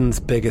 Britain's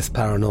biggest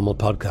paranormal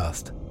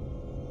podcast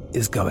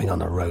is going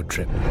on a road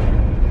trip.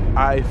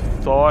 I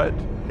thought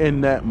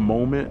in that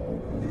moment,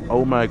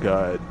 oh my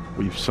God,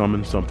 we've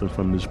summoned something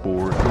from this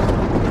board.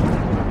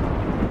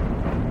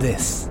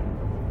 This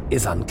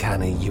is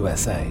Uncanny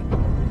USA.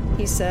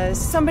 He says,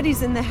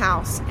 somebody's in the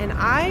house, and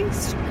I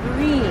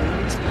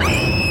screamed.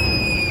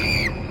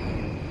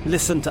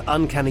 Listen to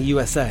Uncanny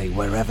USA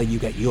wherever you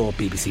get your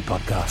BBC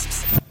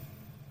podcasts,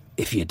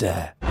 if you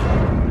dare.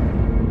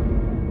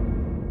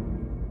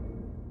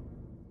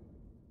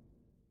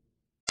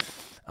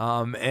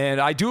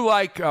 And I do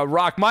like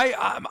rock.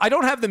 I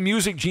don't have the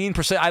music gene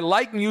per se. I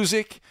like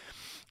music.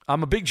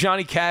 I'm a big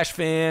Johnny Cash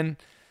fan.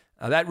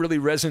 That really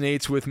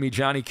resonates with me.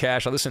 Johnny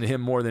Cash. I listen to him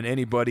more than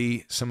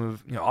anybody. Some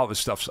of all this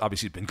stuff's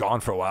obviously been gone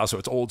for a while, so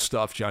it's old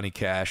stuff. Johnny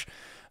Cash.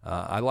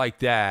 I like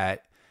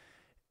that.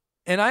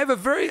 And I have a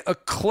very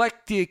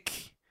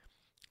eclectic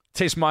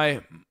taste.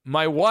 My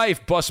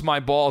wife busts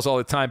my balls all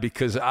the time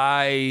because when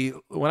I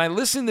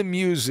listen to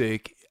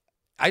music,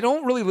 I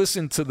don't really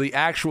listen to the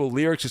actual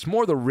lyrics. It's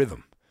more the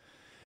rhythm.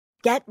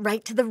 Get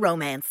right to the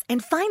romance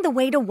and find the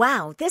way to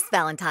wow this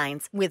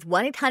Valentine's with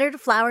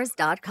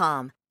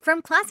 1-800-Flowers.com.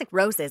 From classic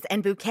roses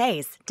and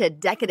bouquets to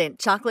decadent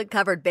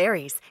chocolate-covered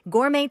berries,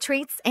 gourmet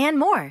treats, and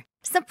more.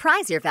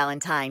 Surprise your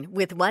Valentine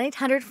with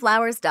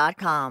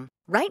 1-800-Flowers.com.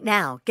 Right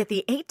now, get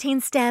the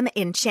 18-stem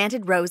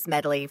Enchanted Rose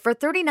Medley for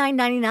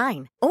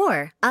 $39.99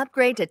 or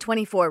upgrade to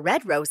 24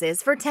 red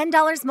roses for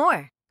 $10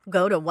 more.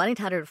 Go to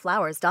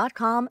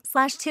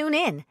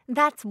 1-800-Flowers.com/tune-in.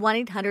 That's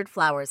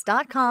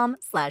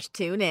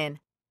 1-800-Flowers.com/tune-in.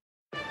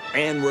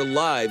 And we're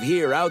live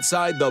here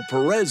outside the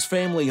Perez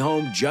family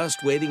home,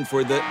 just waiting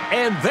for the...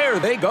 And there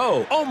they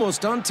go,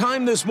 almost on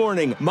time this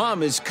morning.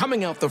 Mom is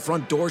coming out the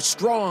front door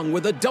strong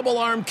with a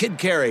double-arm kid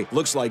carry.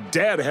 Looks like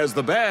Dad has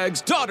the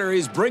bags. Daughter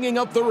is bringing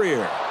up the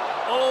rear.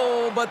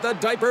 Oh, but the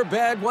diaper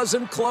bag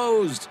wasn't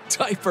closed.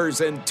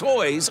 Diapers and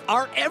toys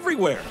are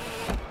everywhere.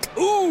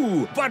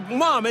 Ooh, but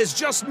Mom has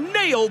just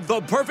nailed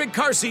the perfect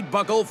car seat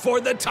buckle for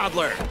the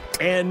toddler.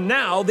 And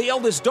now the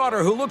eldest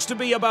daughter, who looks to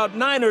be about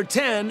 9 or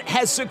 10,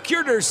 has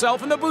secured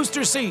herself in the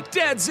booster seat.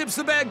 Dad zips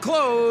the bag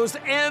closed,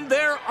 and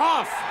they're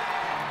off.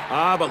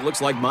 But looks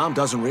like Mom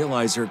doesn't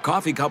realize her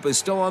coffee cup is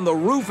still on the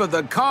roof of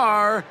the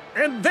car.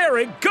 And there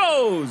it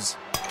goes.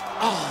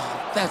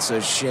 Oh, that's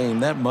a shame.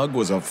 That mug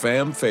was a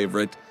fam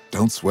favorite.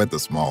 Don't sweat the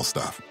small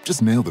stuff.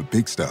 Just nail the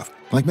big stuff.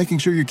 Like making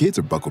sure your kids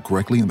are buckled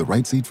correctly in the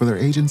right seat for their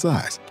age and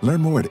size. Learn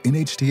more at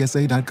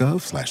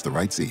nhtsa.gov/the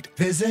right seat.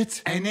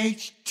 Visit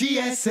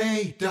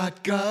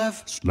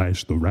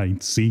nhtsa.gov/the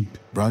right seat.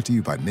 Brought to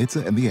you by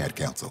NHTSA and the Ad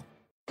Council.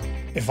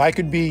 If I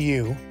could be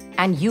you.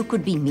 And you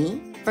could be me.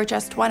 For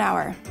just 1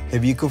 hour.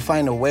 If you could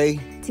find a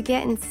way. To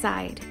get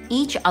inside.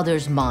 Each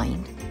other's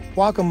mind.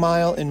 Walk a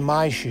mile in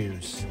my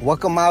shoes.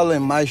 Walk a mile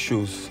in my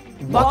shoes.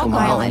 Walk a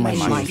mile in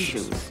my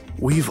shoes.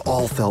 We've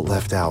all felt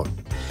left out.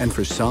 And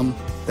for some,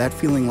 that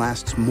feeling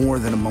lasts more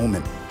than a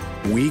moment.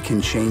 We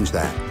can change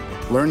that.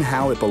 Learn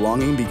how at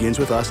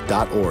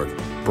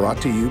belongingbeginswithus.org.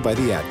 Brought to you by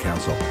the Ad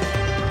Council.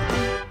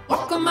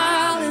 Walk a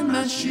mile in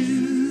my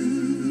shoes.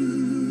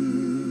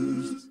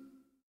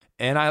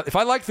 And if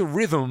I like the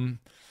rhythm,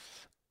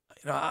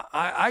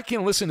 I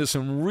can listen to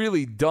some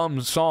really dumb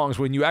songs.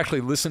 When you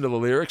actually listen to the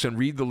lyrics and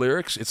read the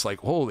lyrics, it's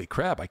like, holy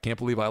crap, I can't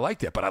believe I like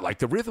that. But I like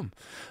the rhythm.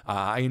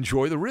 I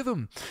enjoy the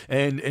rhythm.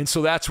 And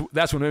so that's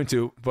what I'm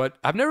into. But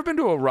I've never been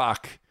to a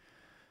rock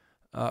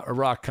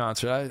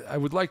concert. I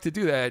would like to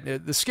do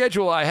that. The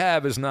schedule I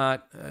have is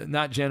not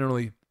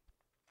generally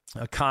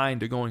kind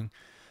to going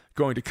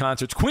to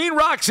concerts. Queen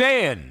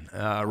Roxanne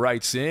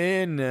writes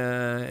in,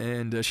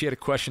 and she had a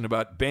question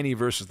about Benny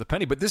versus the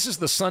Penny. But this is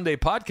the Sunday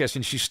podcast,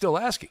 and she's still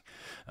asking.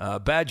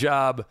 Bad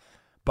job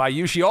by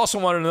you. She also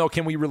wanted to know,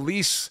 can we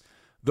release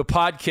the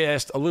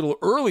podcast a little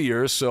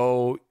earlier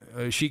so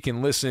she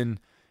can listen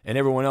and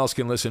everyone else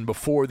can listen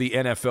before the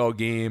NFL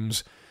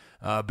games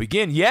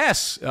begin?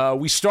 Yes,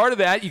 we started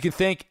that. You can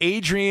thank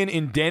Adrian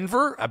in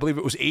Denver. I believe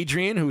it was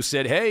Adrian who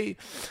said, hey,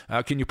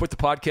 can you put the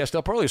podcast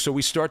up earlier? So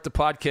we start the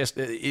podcast.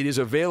 It is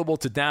available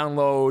to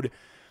download.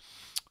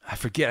 I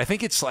forget. I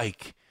think it's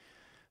like,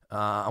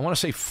 I want to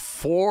say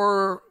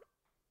 4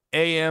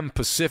 a.m.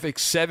 Pacific,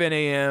 7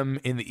 a.m.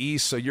 in the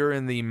East. So you're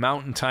in the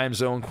Mountain Time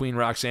Zone, Queen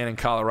Roxanne in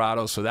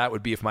Colorado. So that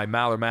would be, if my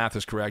Maller math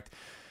is correct,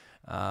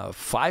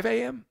 5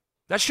 a.m.?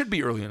 That should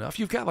be early enough.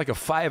 You've got like a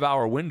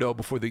 5-hour window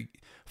before the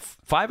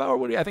 5-hour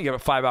window. I think you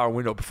have a 5-hour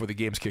window before the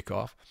games kick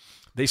off.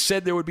 They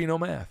said there would be no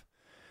math.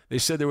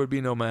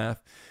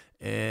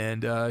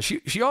 And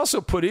she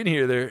also put in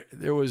here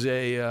there was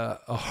a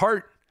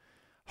heart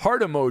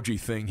emoji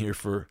thing here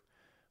for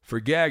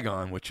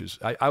Gagon, which is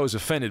I was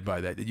offended by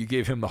that you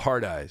gave him the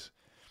heart eyes,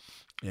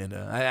 and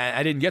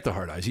I didn't get the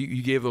heart eyes.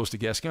 You gave those to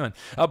Gascon.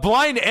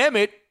 Blind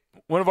Emmett,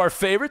 one of our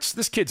favorites.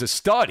 This kid's a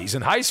stud. He's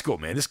in high school,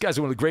 man. This guy's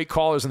one of the great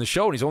callers in the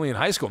show, and he's only in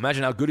high school.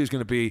 Imagine how good he's going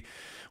to be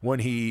when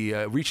he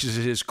reaches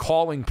his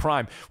calling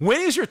prime.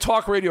 When is your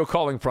talk radio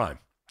calling prime?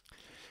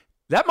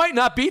 That might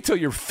not be till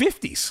your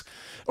 50s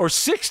or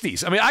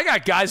 60s. I mean, I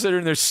got guys that are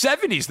in their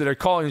 70s that are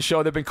calling the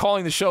show. They've been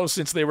calling the show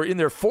since they were in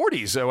their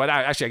 40s. So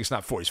actually, I guess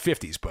not 40s,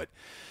 50s, but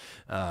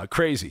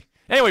crazy.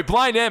 Anyway,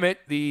 Blind Emmett,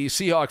 the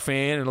Seahawk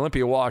fan in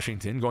Olympia,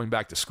 Washington, going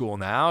back to school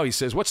now, he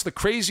says, what's the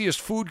craziest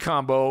food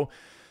combo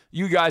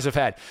you guys have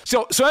had?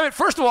 So Emmett,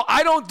 first of all,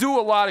 I don't do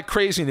a lot of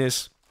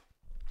craziness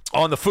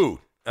on the food.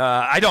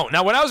 I don't.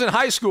 Now, when I was in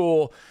high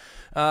school,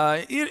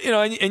 and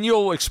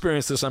you'll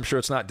experience this, I'm sure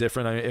it's not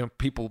different.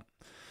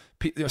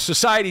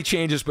 Society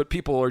changes, but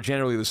people are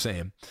generally the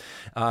same.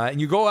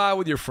 And you go out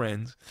with your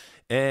friends,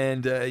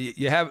 and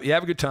you have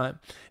a good time.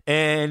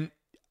 And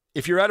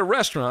if you're at a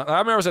restaurant, I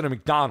remember I was at a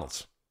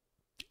McDonald's,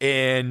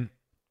 and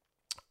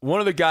one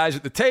of the guys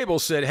at the table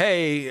said,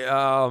 hey,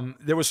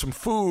 there was some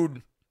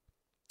food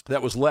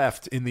that was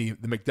left in the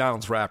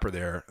McDonald's wrapper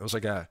there. It was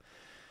like a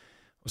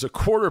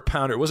quarter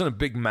pounder. It wasn't a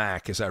Big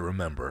Mac, as I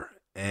remember.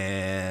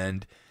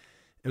 And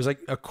it was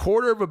like a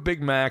quarter of a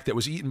Big Mac that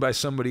was eaten by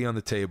somebody on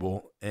the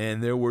table.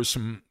 And there was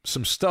some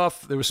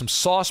stuff. There was some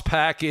sauce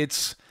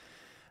packets.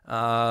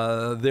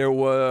 There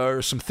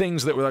were some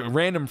things that were like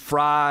random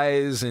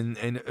fries and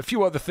a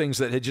few other things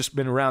that had just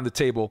been around the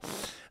table.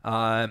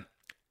 And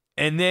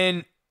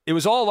then it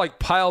was all like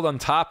piled on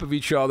top of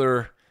each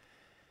other.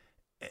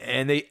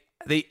 And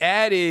they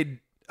added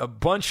a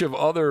bunch of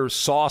other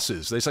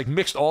sauces. They just like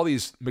mixed all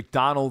these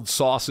McDonald's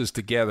sauces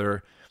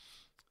together.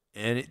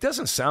 And it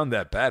doesn't sound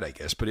that bad, I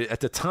guess. But at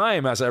the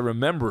time, as I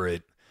remember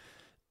it,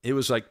 it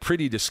was like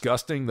pretty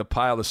disgusting, the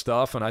pile of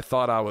stuff. And I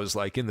thought I was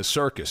like in the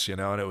circus, and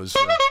it was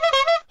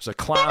a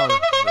clown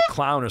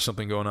or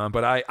something going on.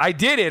 But I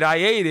did it. I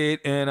ate it,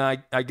 and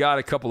I got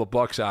a couple of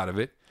bucks out of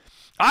it.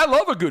 I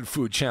love a good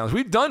food challenge.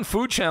 We've done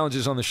food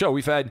challenges on the show.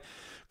 We've had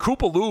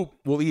Koopa Loop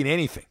will eat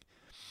anything.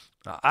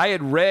 I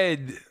had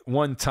read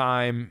one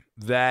time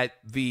that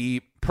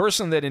the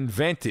person that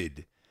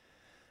invented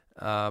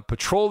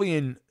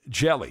petroleum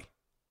jelly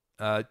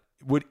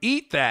would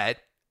eat a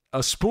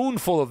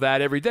spoonful of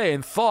that every day,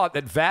 and thought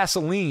that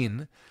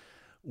Vaseline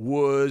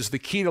was the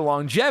key to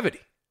longevity.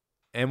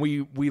 And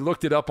we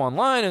looked it up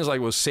online, and it was like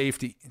it was safe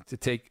to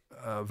take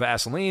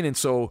Vaseline. And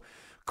so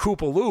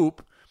Koopa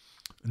Loop,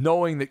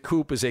 knowing that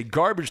Coop is a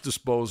garbage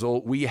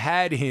disposal, we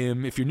had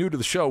him, if you're new to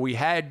the show, we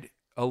had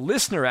a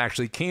listener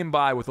actually came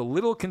by with a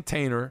little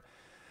container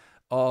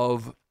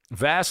of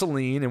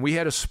Vaseline, and we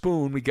had a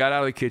spoon. We got out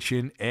of the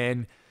kitchen,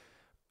 and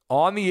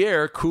on the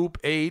air, Coop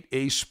ate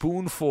a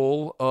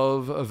spoonful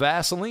of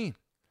Vaseline.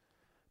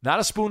 Not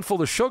a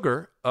spoonful of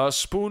sugar, a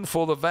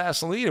spoonful of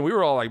Vaseline. And we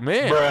were all like,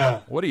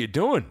 man, what are you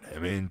doing? I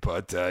mean,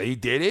 but he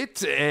did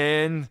it,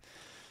 and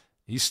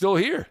he's still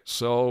here.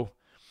 So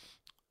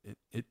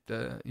it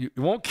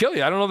won't kill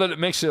you. I don't know that it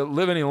makes you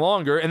live any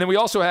longer. And then we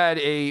also had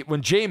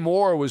when Jay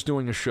Moore was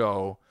doing a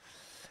show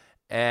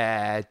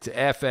at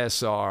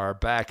FSR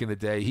back in the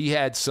day, he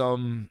had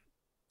some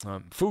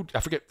food. I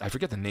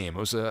forget the name. It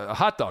was a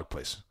hot dog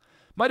place.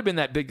 Might have been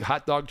that big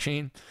hot dog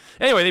chain.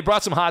 Anyway, they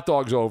brought some hot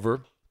dogs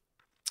over,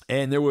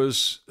 and there were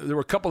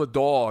a couple of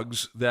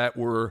dogs that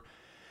were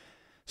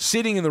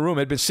sitting in the room,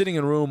 had been sitting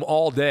in the room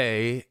all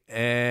day.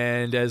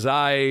 And as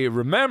I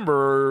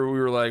remember, we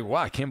were like,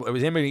 wow, I can't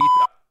believe anybody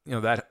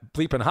eat that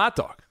bleeping hot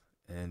dog.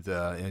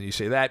 And you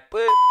say that,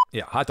 but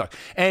yeah, hot dog.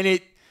 And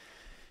it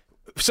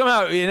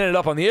somehow it ended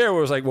up on the air where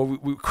it was like, well,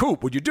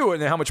 Coop, would you do it?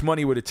 And then how much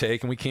money would it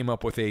take? And we came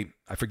up with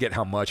I forget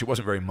how much. It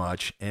wasn't very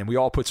much. And we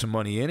all put some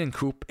money in, and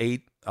Coop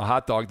ate a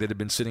hot dog that had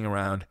been sitting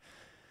around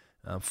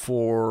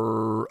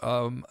for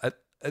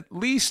at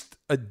least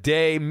a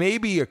day,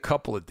 maybe a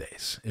couple of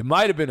days. It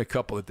might have been a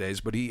couple of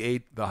days, but he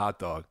ate the hot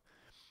dog.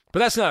 But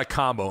that's not a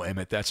combo,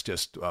 Emmett. That's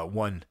just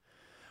one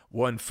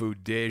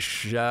food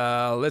dish.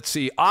 Let's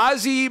see.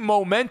 Aussie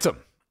Momentum.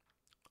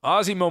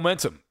 Aussie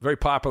Momentum, very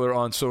popular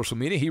on social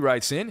media. He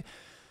writes in,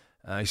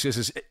 he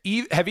says,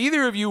 have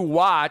either of you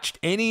watched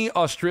any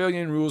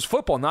Australian rules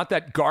football? Not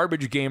that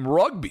garbage game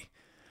rugby.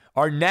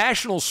 Our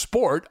national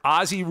sport,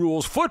 Aussie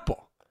rules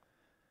football.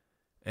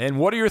 And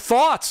what are your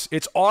thoughts?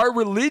 It's our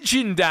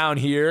religion down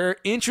here.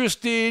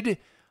 Interested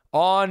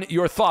on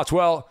your thoughts.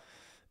 Well,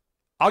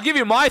 I'll give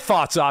you my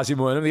thoughts, Aussie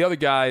Momentum. The other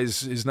guy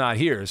is not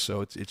here, so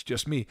it's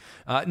just me.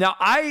 Now,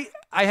 I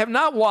have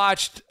not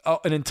watched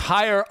an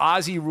entire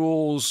Aussie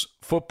rules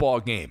football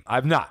game.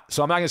 I've not.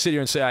 So I'm not going to sit here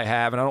and say I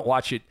have, and I don't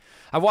watch it.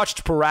 I've watched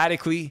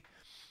sporadically.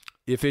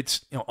 If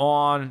it's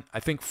on, I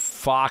think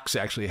Fox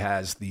actually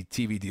has the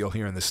TV deal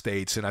here in the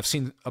States, and I've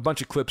seen a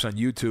bunch of clips on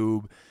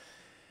YouTube.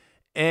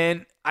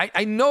 And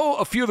I know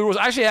a few of the rules.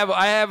 Actually,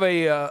 I have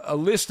a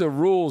list of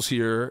rules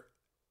here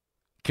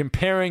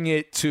comparing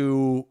it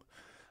to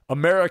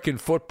American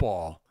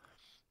football,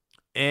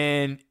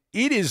 and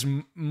it is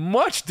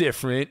much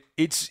different.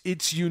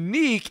 It's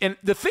unique, and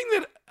the thing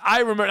that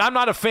I remember, I'm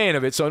not a fan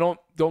of it, so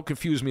don't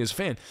confuse me as a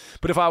fan.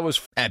 But if I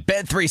was at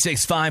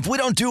Bet365, we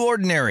don't do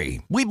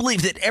ordinary. We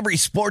believe that every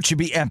sport should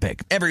be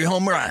epic. Every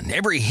home run,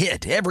 every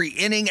hit, every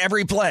inning,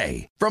 every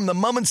play. From the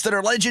moments that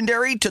are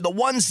legendary to the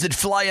ones that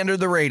fly under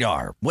the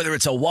radar. Whether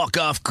it's a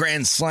walk-off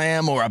grand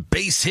slam or a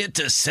base hit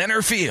to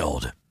center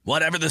field.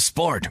 Whatever the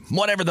sport,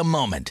 whatever the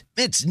moment,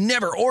 it's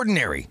never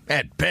ordinary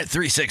at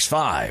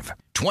Bet365.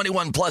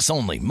 21 plus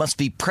only. Must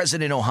be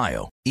present in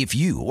Ohio. If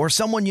you or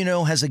someone you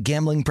know has a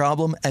gambling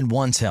problem and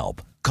wants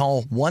help,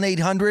 call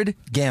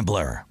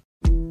 1-800-GAMBLER.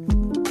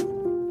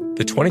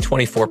 The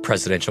 2024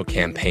 presidential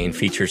campaign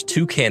features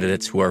two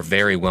candidates who are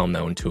very well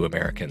known to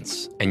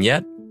Americans. And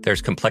yet,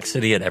 there's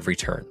complexity at every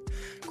turn.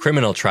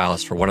 Criminal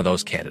trials for one of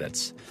those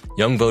candidates.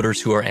 Young voters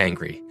who are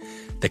angry.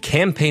 The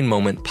Campaign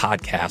Moment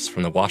podcast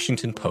from the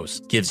Washington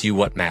Post gives you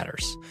what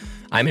matters.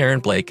 I'm Aaron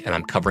Blake, and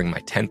I'm covering my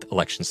 10th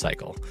election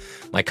cycle.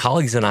 My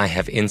colleagues and I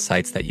have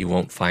insights that you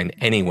won't find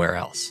anywhere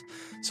else.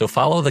 So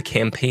follow The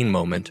Campaign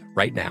Moment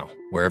right now,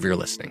 wherever you're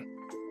listening.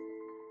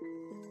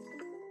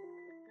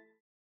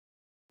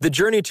 The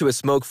journey to a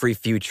smoke-free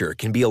future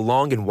can be a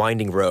long and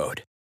winding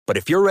road. But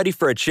if you're ready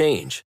for a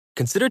change,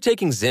 consider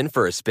taking Zyn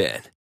for a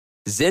spin.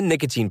 Zyn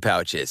nicotine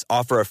pouches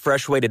offer a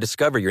fresh way to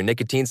discover your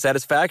nicotine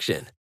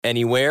satisfaction.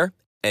 Anywhere,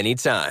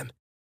 anytime.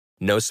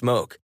 No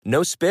smoke,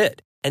 no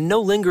spit, and no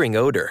lingering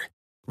odor.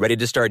 Ready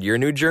to start your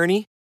new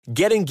journey?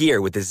 Get in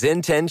gear with the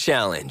Zyn 10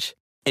 Challenge.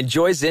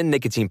 Enjoy Zyn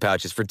nicotine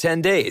pouches for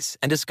 10 days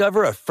and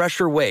discover a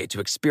fresher way to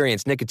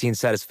experience nicotine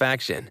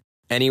satisfaction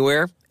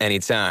anywhere,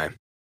 anytime.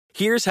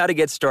 Here's how to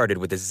get started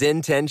with the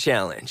Zyn 10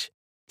 Challenge.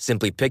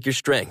 Simply pick your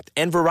strength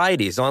and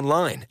varieties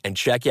online and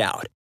check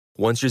out.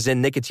 Once your Zyn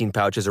nicotine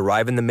pouches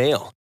arrive in the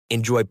mail,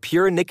 enjoy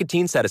pure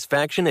nicotine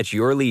satisfaction at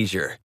your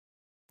leisure.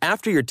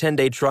 After your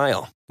 10-day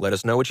trial, let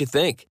us know what you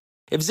think.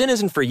 If Zyn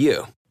isn't for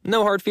you,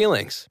 no hard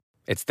feelings.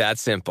 It's that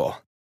simple.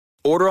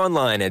 Order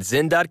online at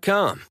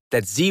Zyn.com,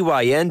 that's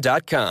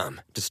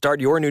ZYN.com, to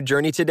start your new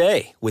journey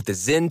today with the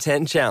Zyn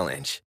 10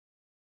 Challenge.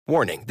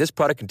 Warning, this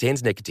product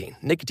contains nicotine.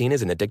 Nicotine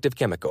is an addictive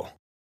chemical.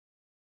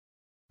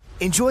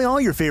 Enjoy all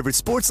your favorite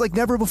sports like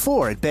never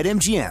before at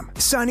BetMGM.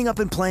 Signing up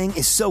and playing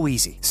is so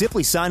easy.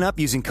 Simply sign up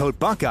using code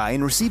Buckeye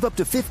and receive up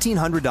to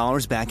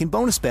 $1,500 back in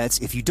bonus bets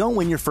if you don't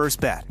win your first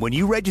bet. When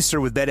you register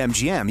with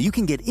BetMGM, you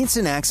can get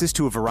instant access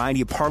to a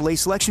variety of parlay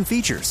selection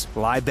features,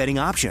 live betting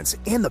options,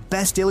 and the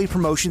best daily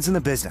promotions in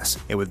the business.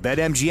 And with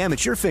BetMGM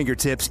at your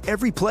fingertips,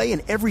 every play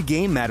and every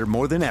game matter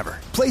more than ever.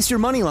 Place your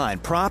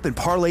moneyline, prop, and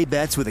parlay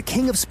bets with the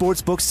king of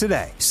sportsbooks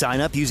today.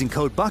 Sign up using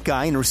code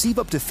Buckeye and receive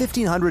up to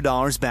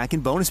 $1,500 back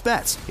in bonus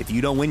bets if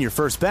you don't win your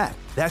first bet.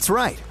 That's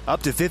right,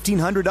 up to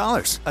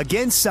 $1,500.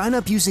 Again, sign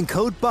up using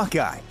code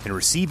Buckeye and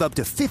receive up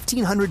to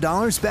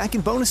 $1,500 back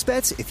in bonus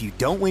bets if you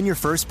don't win your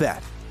first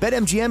bet.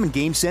 BetMGM and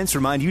GameSense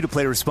remind you to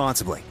play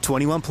responsibly.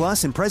 21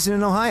 plus and present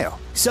in Ohio.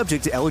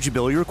 Subject to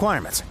eligibility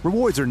requirements.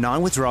 Rewards are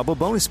non-withdrawable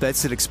bonus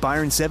bets that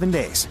expire in 7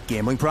 days.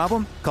 Gambling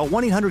problem? Call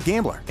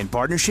 1-800-GAMBLER in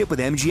partnership with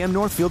MGM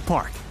Northfield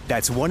Park.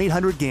 That's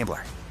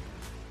 1-800-GAMBLER.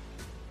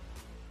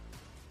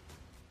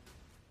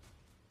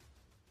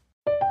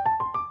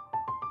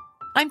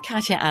 I'm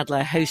Katya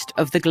Adler, host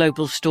of The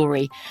Global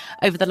Story.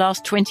 Over the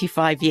last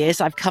 25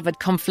 years, I've covered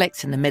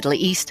conflicts in the Middle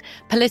East,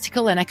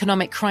 political and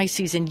economic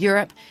crises in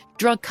Europe,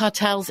 drug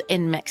cartels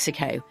in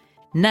Mexico.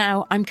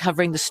 Now I'm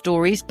covering the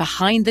stories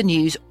behind the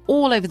news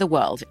all over the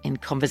world in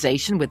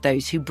conversation with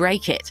those who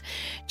break it.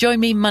 Join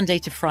me Monday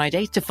to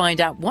Friday to find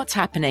out what's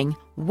happening,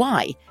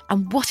 why,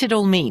 and what it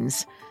all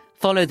means.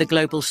 Follow The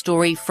Global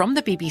Story from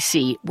the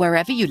BBC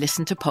wherever you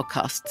listen to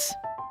podcasts.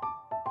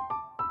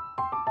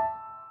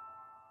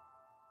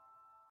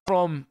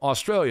 From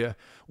Australia,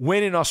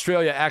 when in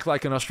Australia, act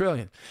like an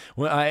Australian.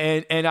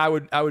 And I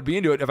would be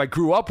into it if I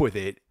grew up with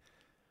it.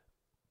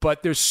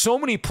 But there's so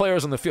many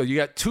players on the field. You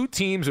got two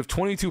teams of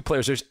 22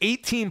 players. There's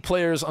 18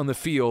 players on the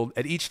field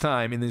at each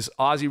time in this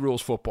Aussie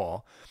rules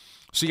football.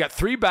 So you got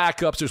 3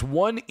 backups. There's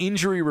 1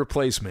 injury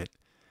replacement.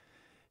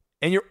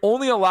 And you're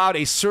only allowed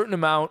a certain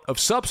amount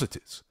of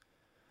substitutes.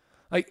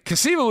 Like,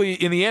 conceivably,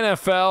 in the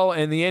NFL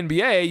and the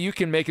NBA, you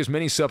can make as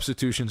many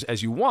substitutions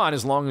as you want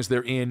as long as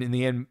they're in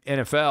the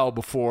NFL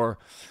before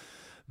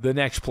the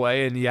next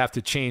play, and you have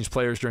to change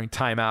players during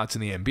timeouts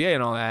in the NBA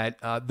and all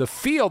that. The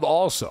field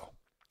also,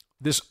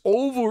 this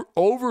oval,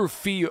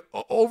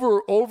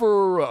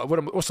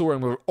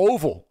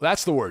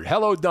 that's the word.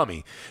 Hello,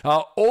 dummy.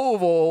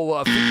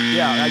 Oval,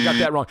 yeah, I got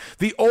that wrong.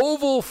 The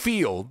oval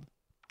field,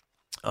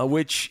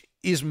 which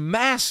is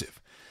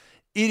massive.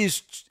 It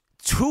is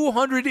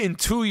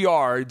 202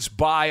 yards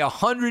by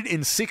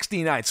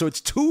 169. So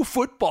it's 2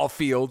 football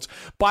fields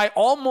by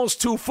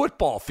almost 2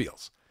 football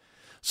fields.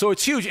 So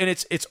it's huge, and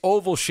it's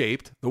oval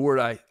shaped, the word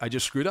I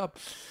just screwed up.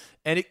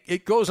 And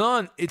it goes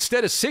on,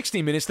 instead of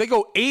 60 minutes, they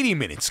go 80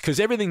 minutes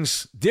because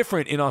everything's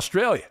different in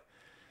Australia.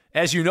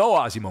 As you know,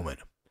 Aussie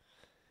Momentum.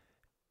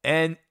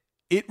 And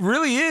it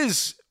really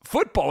is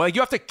football. Like,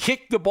 you have to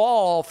kick the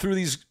ball through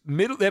these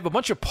middle, they have a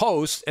bunch of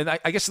posts, and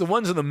I guess the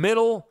ones in the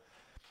middle,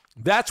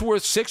 that's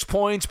worth 6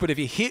 points, but if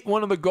you hit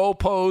one of the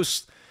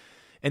goalposts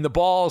and the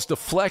ball's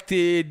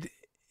deflected,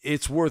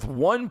 it's worth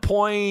 1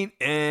 point,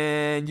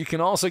 and you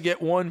can also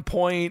get 1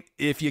 point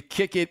if you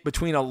kick it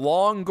between a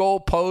long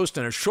goalpost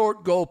and a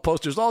short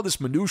goalpost. There's all this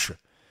minutia.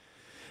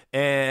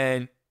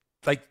 And,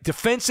 like,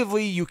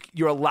 defensively,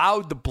 you're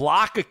allowed to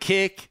block a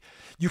kick.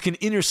 You can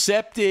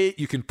intercept it.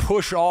 You can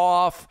push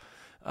off.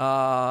 They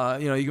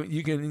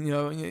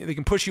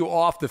can push you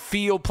off the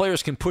field.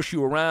 Players can push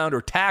you around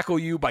or tackle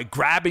you by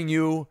grabbing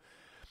you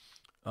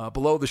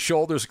below the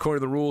shoulders, according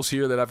to the rules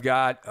here that I've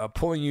got,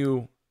 pulling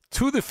you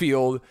to the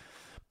field.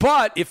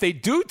 But if they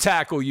do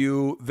tackle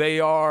you, they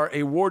are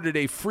awarded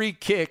a free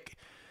kick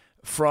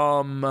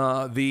from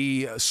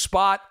the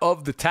spot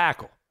of the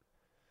tackle.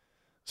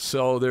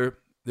 So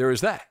there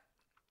is that.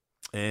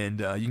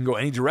 And you can go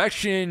any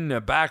direction,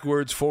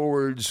 backwards,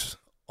 forwards,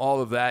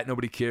 all of that.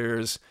 Nobody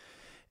cares.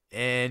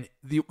 And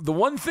the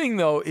one thing,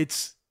 though,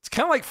 it's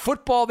kind of like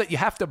football that you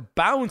have to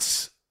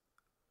bounce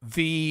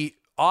the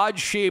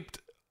odd-shaped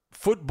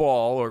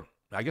football, or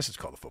I guess it's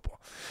called a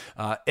football,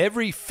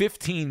 every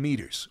 15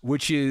 meters,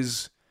 which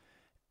is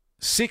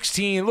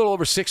a little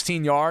over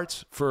 16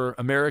 yards for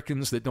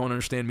Americans that don't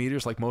understand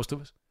meters like most of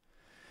us.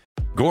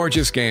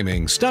 Gorgeous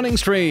gaming, stunning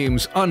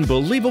streams,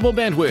 unbelievable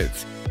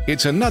bandwidth.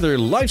 It's another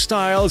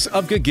Lifestyles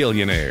of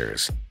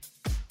Gagillionaires.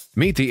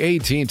 Meet the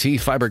AT&T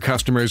Fiber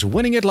customers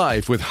winning at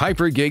life with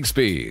hyper gig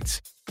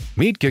speeds.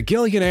 Meet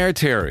Gagillionaire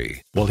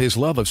Terry. While his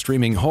love of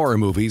streaming horror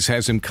movies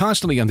has him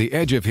constantly on the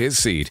edge of his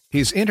seat,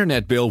 his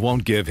internet bill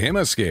won't give him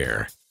a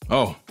scare.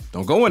 Oh,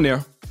 don't go in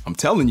there. I'm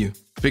telling you.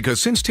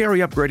 Because since Terry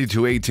upgraded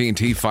to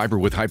AT&T Fiber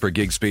with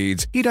hyper-gig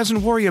speeds, he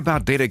doesn't worry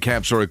about data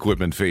caps or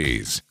equipment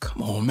fees.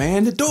 Come on,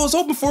 man. The door's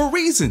open for a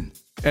reason.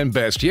 And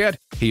best yet,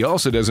 he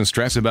also doesn't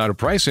stress about a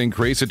price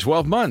increase at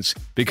 12 months,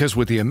 because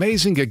with the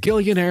amazing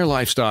Gagillionaire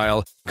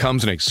lifestyle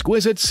comes an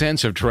exquisite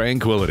sense of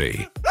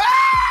tranquility.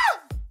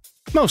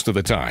 Most of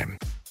the time.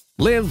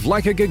 Live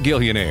like a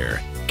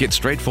Gagillionaire. Get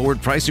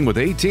straightforward pricing with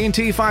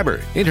AT&T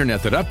Fiber.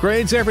 Internet that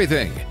upgrades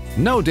everything.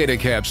 No data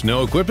caps,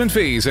 no equipment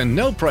fees, and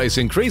no price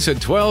increase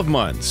at 12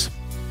 months.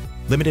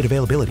 Limited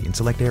availability in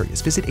select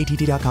areas. Visit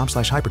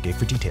att.com/hypergig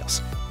for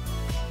details.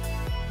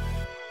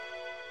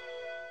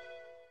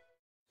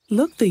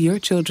 Look through your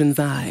children's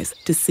eyes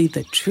to see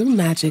the true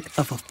magic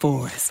of a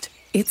forest.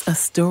 It's a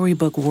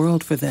storybook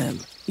world for them.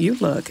 You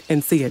look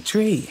and see a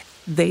tree.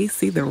 They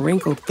see the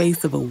wrinkled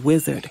face of a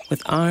wizard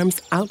with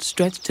arms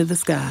outstretched to the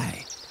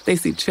sky. They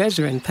see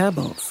treasure in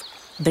pebbles.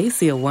 They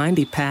see a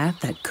windy path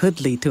that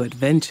could lead to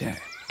adventure.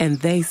 And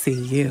they see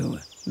you,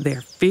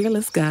 their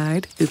fearless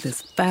guide through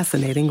this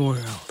fascinating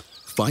world.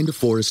 Find a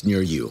forest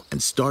near you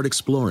and start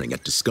exploring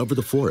at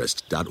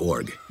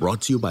discovertheforest.org.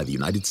 Brought to you by the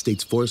United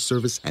States Forest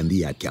Service and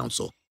the Ad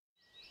Council.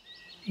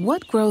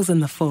 What grows in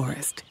the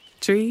forest?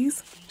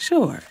 Trees?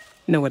 Sure.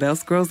 Know what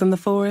else grows in the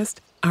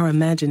forest? Our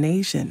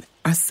imagination,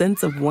 our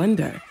sense of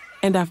wonder,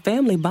 and our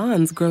family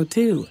bonds grow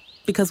too.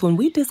 Because when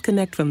we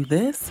disconnect from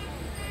this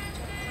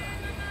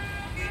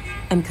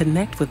and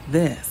connect with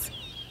this,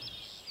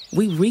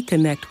 we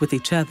reconnect with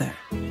each other.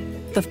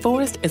 The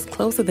forest is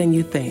closer than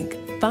you think.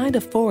 Find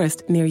a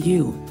forest near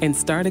you and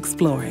start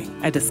exploring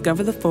at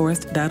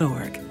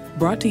discovertheforest.org.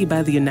 Brought to you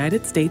by the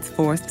United States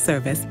Forest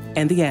Service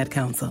and the Ad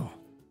Council.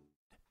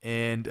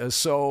 And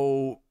that's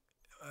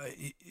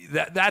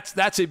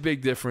a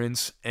big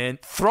difference.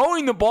 And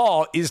throwing the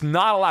ball is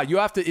not allowed. You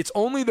have to. It's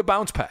only the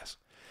bounce pass.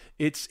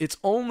 It's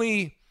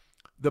only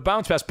the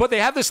bounce pass. But they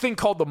have this thing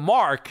called the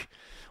mark,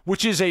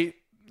 which is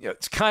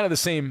it's kind of the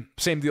same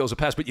deal as a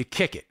pass, but you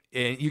kick it,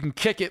 and you can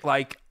kick it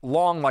like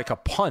long, like a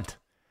punt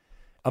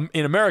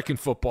in American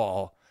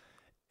football,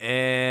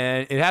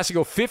 and it has to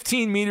go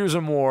 15 meters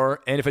or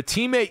more. And if a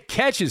teammate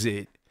catches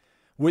it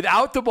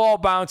without the ball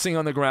bouncing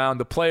on the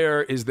ground, the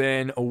player is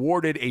then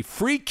awarded a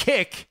free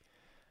kick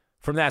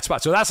from that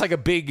spot. So that's like a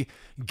big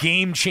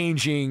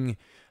game-changing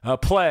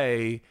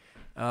play.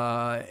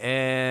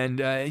 And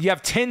you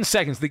have 10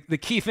 seconds. The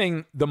key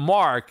thing, the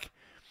mark,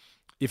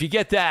 if you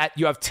get that,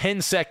 you have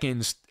 10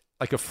 seconds,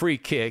 like a free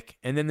kick.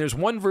 And then there's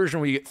one version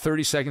where you get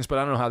 30 seconds, but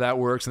I don't know how that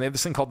works. And they have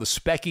this thing called the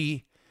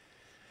Specky,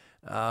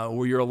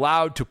 where you're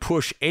allowed to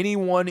push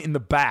anyone in the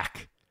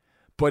back.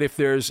 But if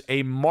there's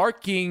a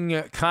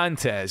marking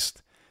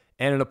contest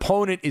and an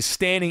opponent is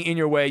standing in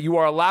your way, you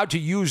are allowed to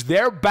use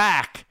their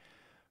back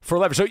for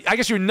leverage. So I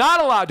guess you're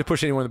not allowed to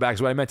push anyone in the back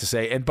is what I meant to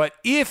say. But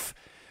if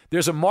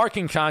there's a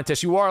marking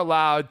contest, you are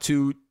allowed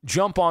to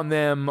jump on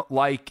them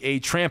like a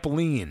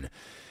trampoline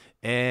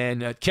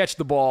and catch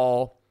the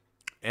ball.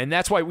 And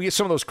that's why we get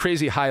some of those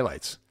crazy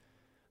highlights.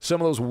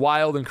 Some of those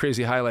wild and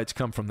crazy highlights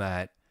come from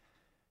that.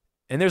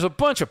 And there's a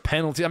bunch of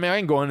penalties. I mean, I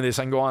can go into this.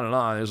 I can go on and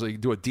on. There's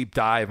do a deep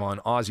dive on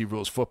Aussie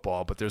rules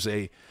football. But there's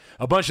a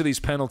bunch of these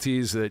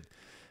penalties that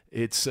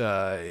it's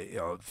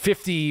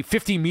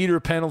 50-meter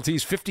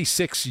penalties,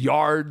 56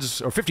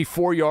 yards or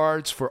 54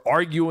 yards for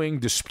arguing,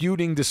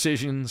 disputing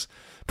decisions.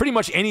 Pretty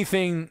much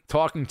anything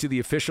talking to the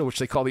official, which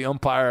they call the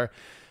umpire,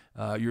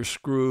 you're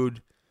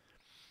screwed.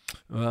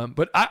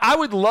 But I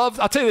would love,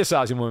 I'll tell you this,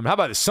 Ozzy Woman, how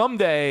about this?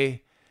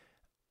 Someday,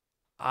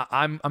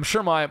 I'm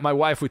sure my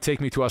wife would take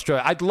me to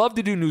Australia. I'd love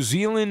to do New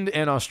Zealand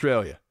and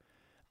Australia.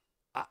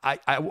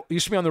 I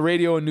used to be on the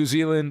radio in New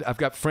Zealand. I've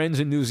got friends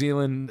in New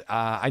Zealand.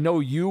 I know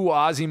you,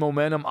 Aussie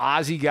Momentum,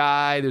 Aussie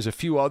guy. There's a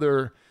few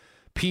other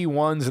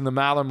P1s in the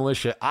Maller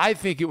Militia. I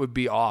think it would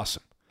be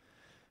awesome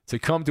to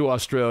come to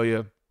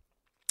Australia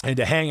and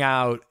to hang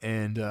out,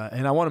 and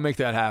I want to make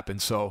that happen.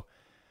 So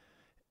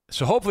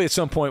hopefully at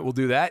some point we'll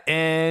do that.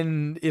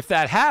 And if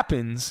that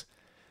happens,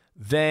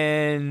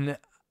 then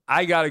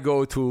I got to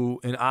go to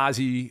an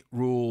Aussie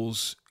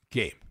rules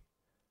game.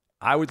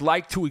 I would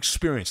like to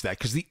experience that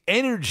because the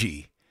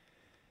energy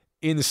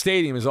in the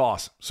stadium is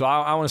awesome. So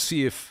I want to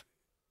see if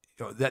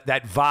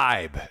that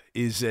vibe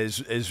is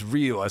as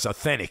real, as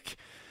authentic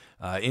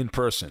in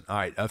person. All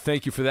right.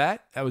 Thank you for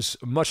that. That was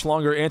a much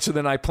longer answer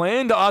than I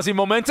planned, Aussie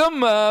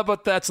Momentum,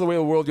 but that's the way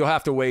of the world. You'll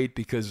have to wait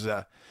because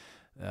the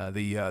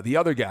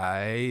other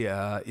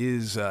guy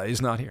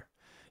is not here.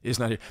 Is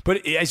not here.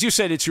 But as you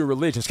said, it's your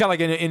religion. It's kind of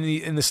like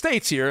in the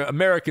States here,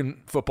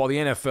 American football, the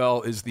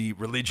NFL is the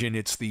religion.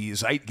 It's the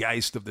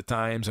zeitgeist of the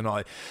times and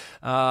all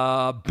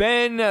that.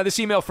 Ben, this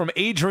email from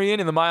Adrian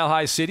in the Mile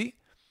High City.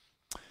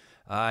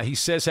 He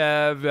says,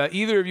 have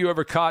either of you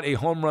ever caught a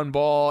home run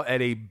ball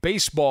at a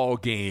baseball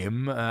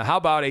game? How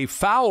about a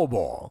foul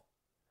ball?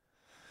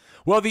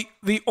 Well,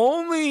 the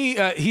only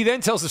he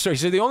then tells the story. He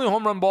said the only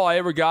home run ball I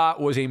ever got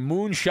was a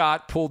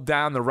moonshot pulled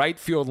down the right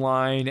field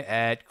line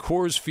at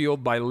Coors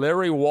Field by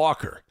Larry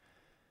Walker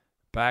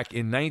back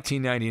in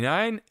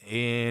 1999.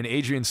 And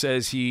Adrian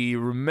says he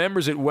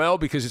remembers it well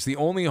because it's the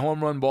only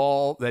home run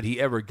ball that he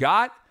ever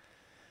got.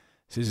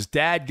 His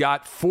dad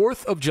got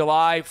 4th of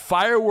July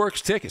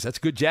fireworks tickets. That's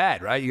a good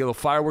dad, right? You get a little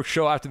fireworks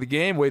show after the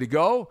game. Way to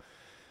go.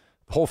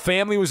 The whole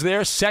family was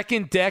there.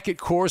 Second deck at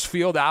Coors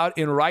Field out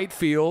in right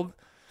field.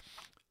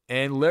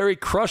 And Larry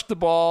crushed the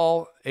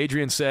ball,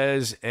 Adrian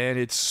says, and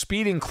it's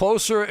speeding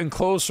closer and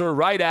closer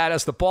right at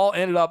us. The ball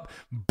ended up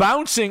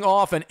bouncing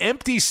off an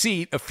empty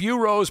seat a few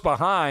rows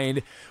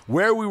behind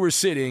where we were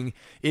sitting.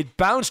 It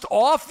bounced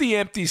off the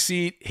empty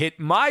seat, hit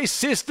my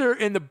sister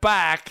in the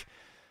back,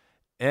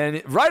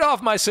 and right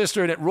off my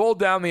sister, and it rolled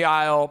down the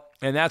aisle,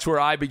 and that's where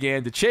I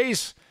began to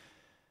chase.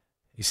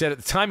 He said at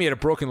the time he had a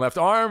broken left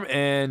arm,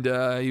 and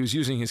he was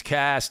using his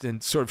cast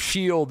and sort of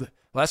shield.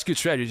 Well, that's a good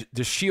strategy,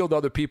 to shield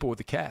other people with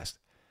the cast.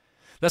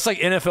 That's like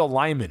NFL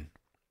linemen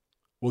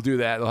will do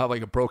that. They'll have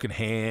like a broken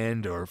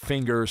hand or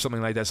finger or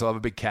something like that, so they'll have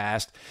a big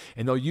cast,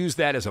 and they'll use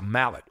that as a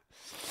mallet,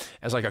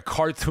 as like a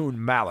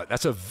cartoon mallet.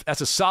 That's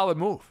a solid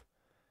move.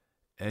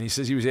 And he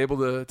says he was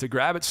able to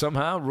grab it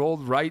somehow,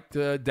 rolled right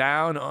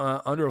down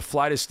under a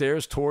flight of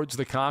stairs towards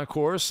the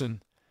concourse,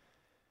 and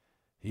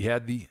he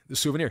had the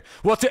souvenir.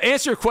 Well, to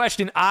answer your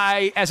question,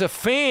 as a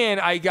fan,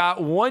 I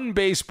got one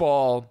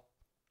baseball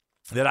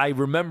that I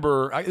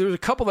remember. There was a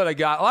couple that I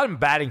got, a lot of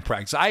batting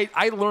practice.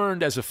 I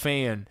learned as a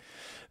fan,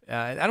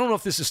 I don't know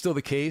if this is still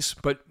the case,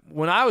 but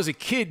when I was a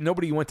kid,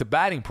 nobody went to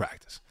batting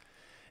practice.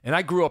 And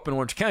I grew up in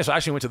Orange County, so I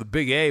actually went to the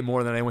Big A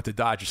more than I went to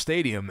Dodger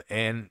Stadium.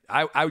 And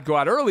I would go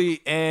out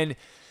early, and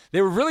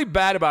they were really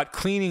bad about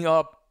cleaning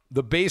up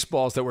the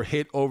baseballs that were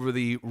hit over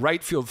the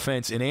right field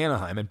fence in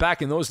Anaheim. And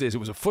back in those days, it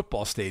was a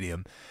football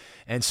stadium.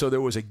 And so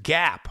there was a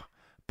gap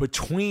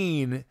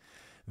between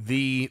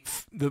the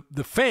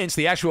fence,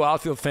 the actual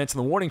outfield fence and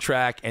the warning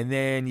track, and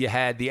then you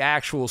had the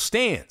actual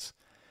stands.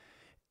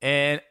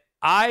 And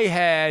I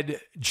had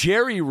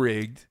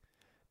jerry-rigged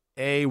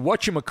a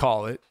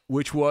whatchamacallit,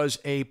 which was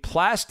a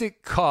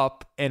plastic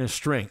cup and a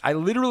string. I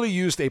literally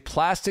used a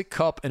plastic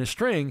cup and a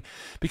string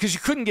because you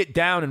couldn't get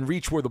down and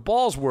reach where the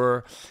balls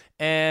were.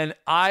 And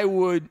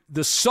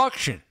the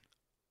suction,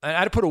 and I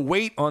had to put a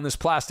weight on this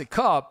plastic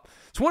cup.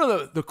 It's one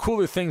of the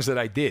cooler things that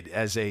I did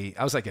I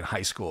was like in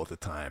high school at the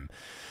time.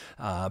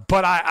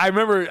 But I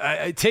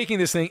remember taking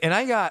this thing, and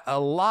I got a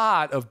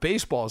lot of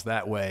baseballs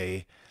that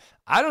way.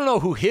 I don't know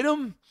who hit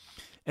them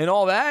and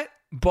all that,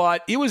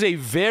 but it was a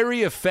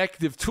very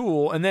effective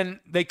tool. And then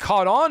they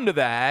caught on to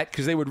that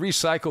because they would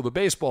recycle the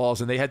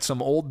baseballs, and they had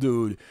some old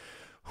dude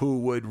who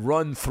would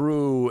run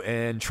through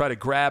and try to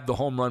grab the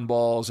home run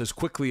balls as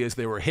quickly as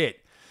they were hit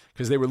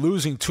because they were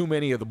losing too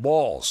many of the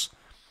balls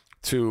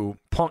to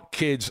punk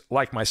kids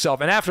like myself.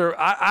 And after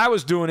I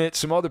was doing it,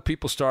 some other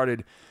people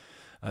started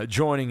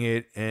joining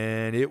it,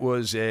 and it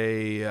was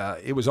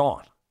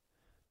on.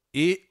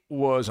 It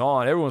was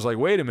on. Everyone was like,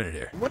 wait a minute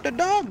here. What the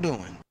dog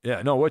doing?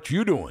 Yeah, no, what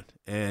you doing?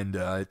 And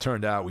it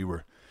turned out we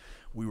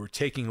were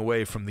taking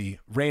away from the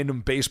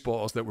random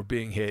baseballs that were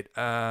being hit.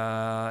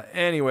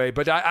 Anyway,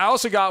 but I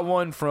also got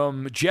one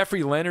from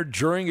Jeffrey Leonard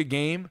during a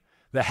game.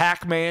 The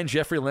hack man,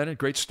 Jeffrey Leonard,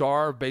 great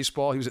star of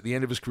baseball. He was at the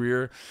end of his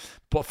career.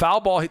 Foul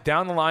ball hit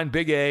down the line,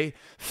 Big A.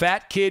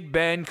 Fat kid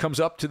Ben comes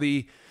up to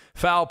the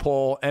foul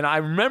pole, and I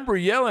remember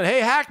yelling, hey,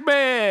 Hackman!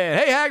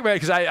 Hey, Hackman!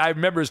 Because I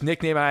remember his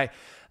nickname.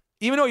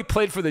 Even though he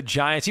played for the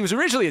Giants, he was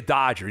originally a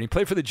Dodger, and he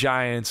played for the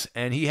Giants,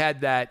 and he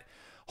had that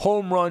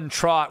home run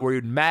trot where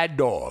he'd mad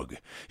dog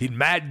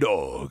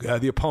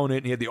the opponent,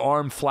 and he had the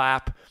arm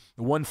flap,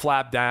 the one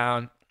flap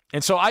down.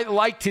 And so I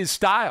liked his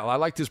style. I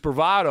liked his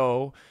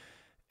bravado.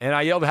 And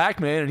I yelled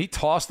Hackman, and he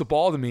tossed the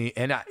ball to me.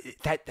 And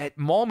that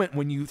moment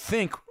when you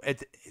think,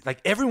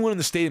 like everyone in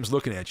the stadium's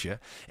looking at you,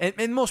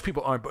 and most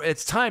people aren't, but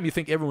it's time you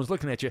think everyone's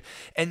looking at you.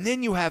 And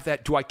then you have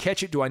that, do I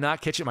catch it? Do I not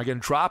catch it? Am I going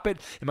to drop it?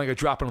 Am I going to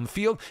drop it on the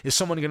field? Is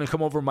someone going to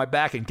come over my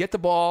back and get the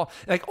ball?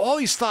 Like all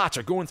these thoughts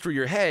are going through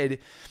your head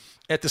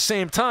at the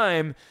same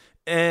time.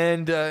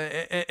 And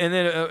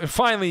then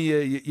finally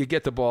you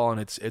get the ball, and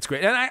it's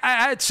great. And I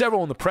had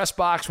several in the press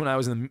box when I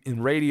was in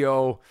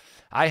radio.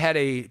 I had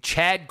a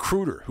Chad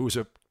Kruger, who was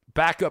a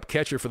backup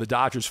catcher for the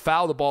Dodgers,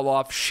 fouled the ball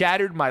off,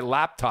 shattered my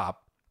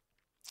laptop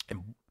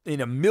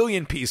in a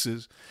million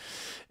pieces.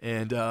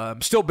 And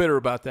I'm still bitter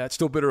about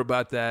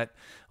that,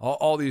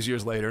 all these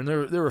years later. And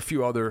there were a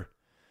few other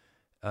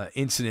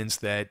incidents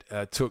that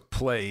took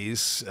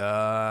place.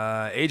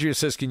 Adrian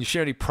says, can you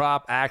share any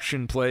prop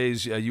action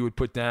plays you would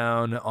put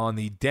down on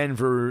the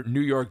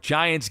Denver-New York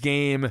Giants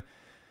game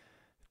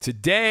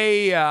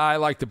today? I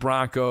like the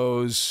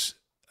Broncos.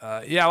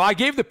 I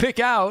gave the pick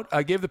out.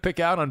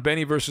 On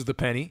Benny versus the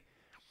Penny.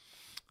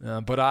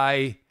 But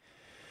I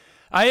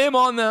am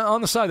on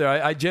the side there.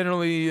 I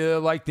generally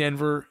like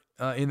Denver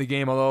in the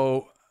game,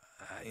 although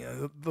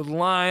the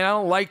line, I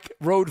don't like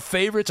road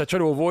favorites. I try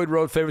to avoid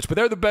road favorites, but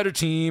they're the better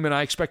team, and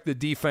I expect the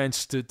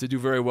defense to do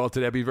very well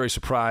today. I'd be very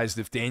surprised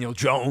if Daniel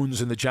Jones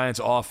and the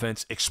Giants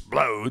offense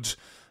explodes.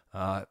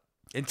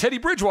 And Teddy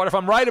Bridgewater, if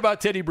I'm right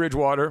about Teddy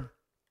Bridgewater,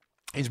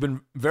 he's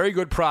been very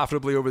good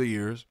profitably over the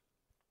years,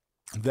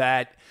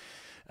 that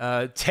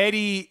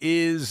Teddy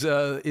is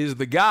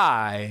the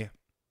guy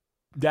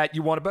that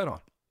you want to bet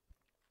on.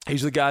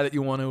 He's the guy that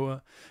you want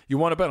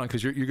to bet on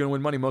because you're going to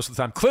win money most of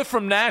the time. Cliff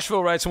from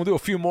Nashville writes, and we'll do a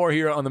few more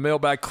here on the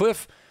mailbag.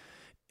 Cliff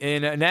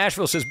in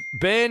Nashville says,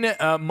 Ben,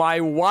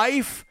 my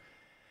wife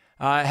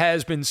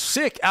has been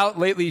sick out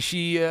lately.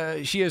 She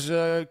has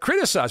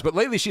criticized, but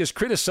lately she has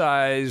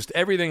criticized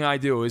everything I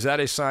do. Is that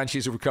a sign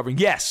she's recovering?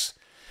 Yes,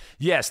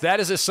 that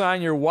is a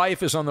sign your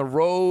wife is on the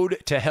road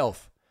to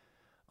health.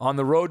 On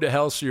the road to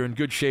health, so you're in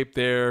good shape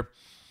there.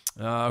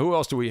 Who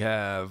else do we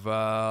have?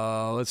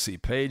 Let's see.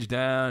 Page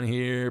down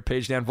here.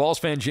 Vols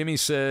fan Jimmy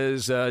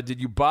says,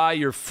 did you buy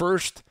your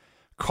first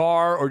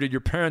car or did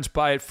your parents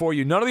buy it for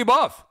you? None of the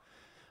above.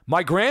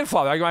 My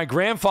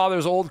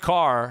grandfather's old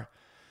car,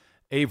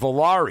 a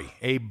Volare,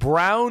 a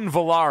brown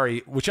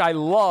Volare, which I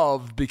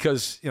loved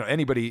because,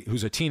 anybody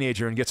who's a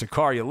teenager and gets a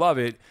car, you love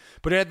it.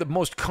 But it had the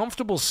most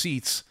comfortable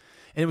seats,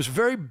 and it was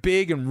very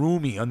big and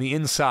roomy on the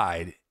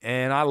inside.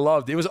 And I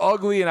loved it. It was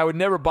ugly, and I would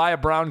never buy a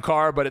brown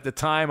car, but at the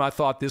time I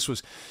thought it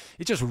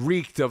just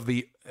reeked of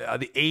the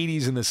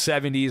 80s and the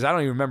 70s. I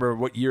don't even remember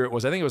what year it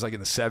was. I think it was like in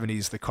the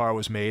 70s the car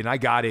was made, and I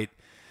got it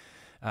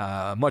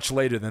much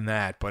later than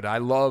that. But I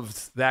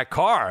loved that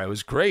car. It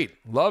was great.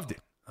 Loved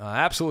it.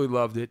 Absolutely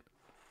loved it.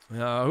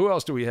 Who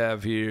else do we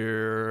have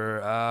here?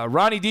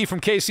 Ronnie D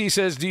from KC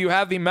says, do you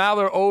have the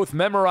Maller Oath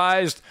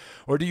memorized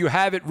or do you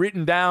have it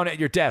written down at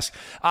your desk?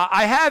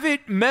 I have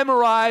it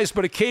memorized,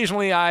 but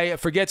occasionally I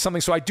forget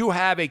something, so I do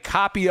have a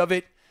copy of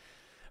it.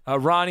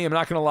 Ronnie, I'm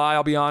not going to lie.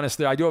 I'll be honest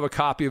there. I do have a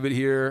copy of it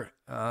here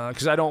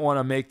because I don't want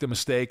to make the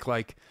mistake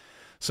like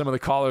some of the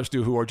callers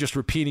do who are just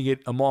repeating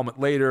it a moment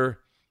later.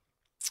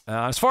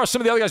 As far as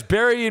some of the other guys,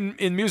 Barry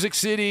in Music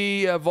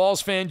City,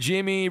 Vols fan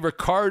Jimmy,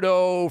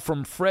 Ricardo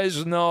from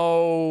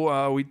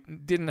Fresno, we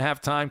didn't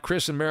have time.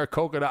 Chris in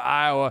Maricopa,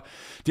 Iowa,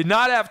 did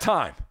not have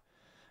time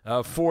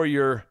for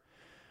your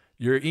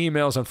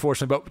emails,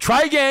 unfortunately. But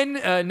try again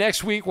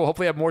next week. We'll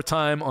hopefully have more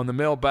time on the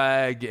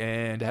mailbag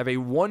and have a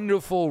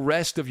wonderful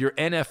rest of your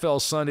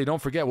NFL Sunday.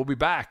 Don't forget, we'll be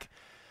back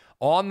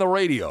on the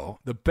radio.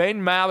 The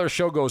Ben Maller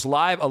Show goes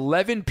live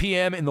 11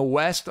 p.m. in the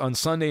West on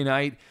Sunday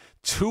night,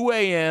 2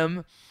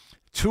 a.m.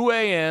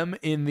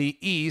 in the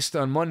East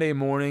on Monday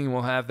morning.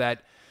 We'll have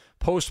that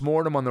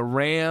post-mortem on the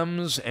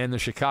Rams and the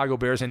Chicago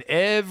Bears and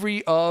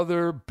every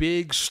other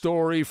big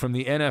story from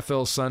the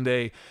NFL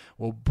Sunday.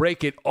 We'll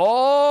break it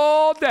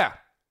all down,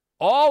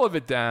 all of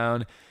it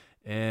down,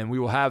 and we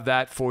will have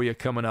that for you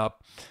coming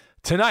up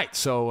tonight.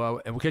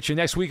 So and we'll catch you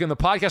next week on the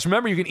podcast.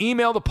 Remember, you can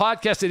email the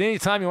podcast at any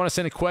time you want to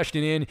send a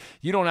question in.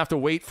 You don't have to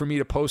wait for me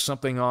to post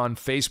something on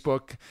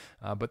Facebook,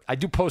 but I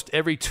do post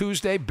every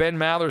Tuesday, Ben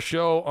Maller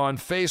Show on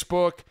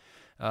Facebook.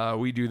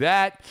 We do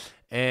that.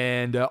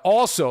 And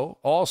also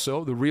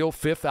the Real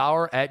Fifth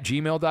Hour at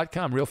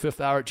gmail.com. Real Fifth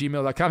Hour at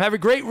gmail.com. Have a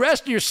great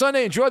rest of your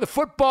Sunday. Enjoy the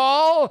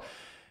football.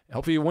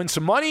 Hopefully you win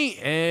some money,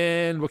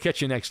 and we'll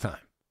catch you next time.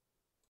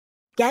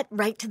 Get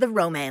right to the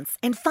romance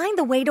and find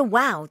the way to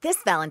wow this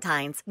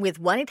Valentine's with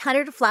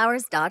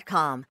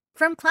 1-800-Flowers.com.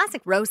 From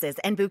classic roses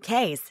and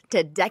bouquets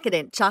to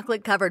decadent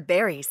chocolate-covered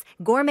berries,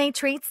 gourmet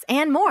treats,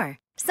 and more.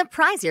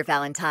 Surprise your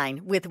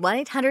Valentine with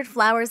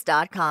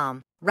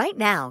 1-800-Flowers.com. Right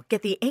now,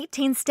 get the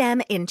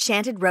 18-stem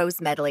Enchanted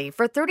Rose Medley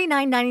for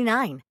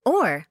 $39.99.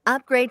 Or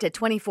upgrade to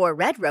 24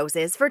 red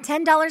roses for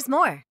 $10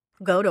 more.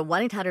 Go to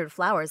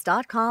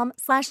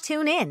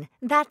 1-800-Flowers.com/tune-in.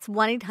 That's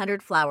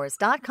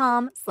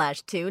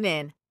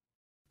 1-800-Flowers.com/tune-in.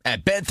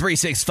 At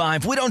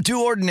Bet365, we don't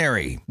do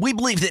ordinary. We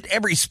believe that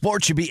every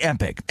sport should be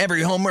epic.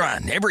 Every home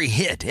run, every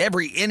hit,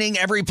 every inning,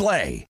 every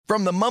play.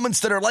 From the moments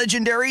that are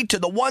legendary to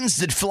the ones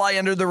that fly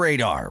under the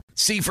radar.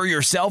 See for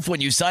yourself when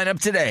you sign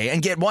up today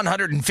and get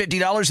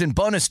 $150 in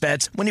bonus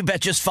bets when you bet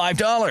just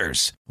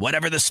 $5.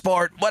 Whatever the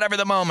sport, whatever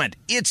the moment,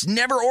 it's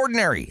never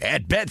ordinary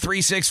at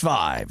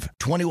Bet365.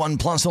 21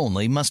 plus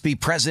only. Must be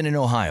present in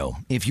Ohio.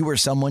 If you or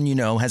someone you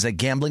know has a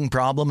gambling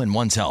problem and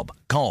wants help,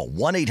 call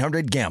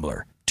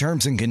 1-800-GAMBLER.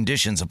 Terms and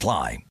conditions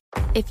apply.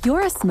 If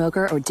you're a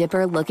smoker or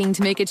dipper looking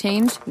to make a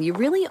change, you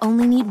really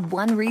only need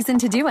one reason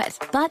to do it.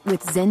 But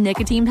with Zyn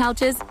nicotine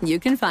pouches, you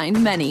can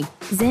find many.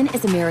 Zyn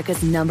is America's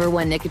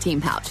 #1 nicotine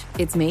pouch.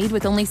 It's made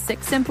with only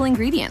 6 simple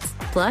ingredients.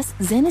 Plus,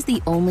 Zyn is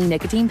the only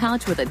nicotine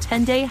pouch with a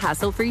 10-day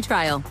hassle-free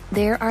trial.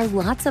 There are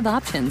lots of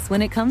options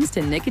when it comes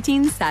to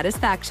nicotine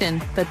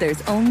satisfaction, but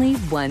there's only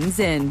one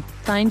Zyn.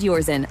 Find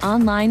your Zyn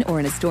online or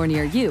in a store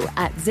near you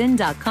at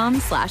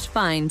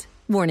zyn.com/find.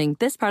 Warning,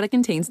 this product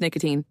contains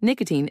nicotine.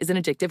 Nicotine is an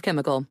addictive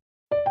chemical.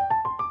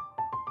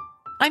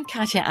 I'm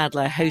Katya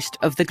Adler, host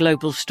of The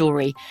Global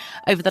Story.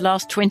 Over the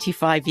last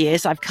 25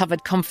 years, I've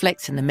covered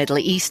conflicts in the Middle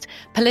East,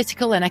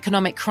 political and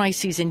economic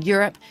crises in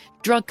Europe,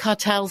 drug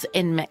cartels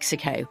in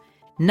Mexico.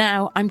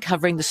 Now I'm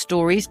covering the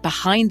stories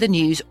behind the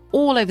news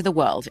all over the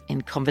world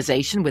in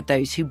conversation with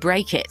those who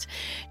break it.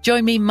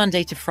 Join me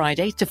Monday to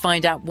Friday to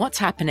find out what's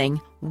happening,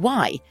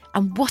 why,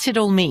 and what it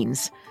all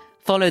means.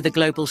 Follow The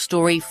Global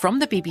Story from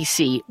the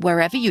BBC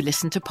wherever you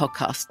listen to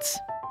podcasts.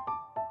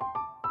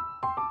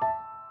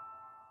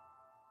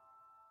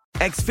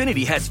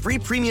 Xfinity has free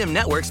premium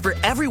networks for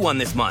everyone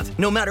this month,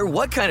 no matter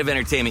what kind of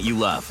entertainment you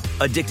love.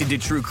 Addicted to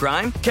true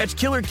crime? Catch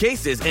killer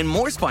cases and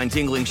more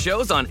spine-tingling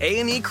shows on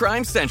A&E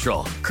Crime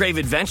Central. Crave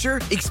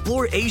adventure?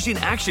 Explore Asian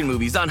action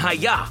movies on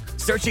Hi-Ya.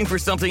 Searching for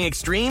something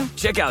extreme?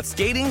 Check out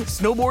skating,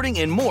 snowboarding,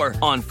 and more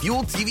on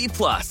Fuel TV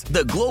Plus,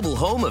 the global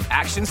home of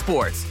action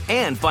sports.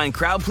 And find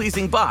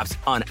crowd-pleasing bops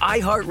on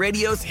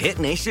iHeartRadio's Hit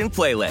Nation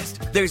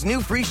playlist. There's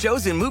new free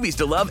shows and movies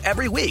to love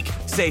every week.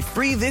 Say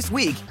free this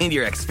week in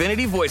your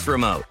Xfinity voice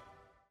remote.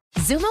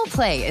 Xumo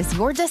Play is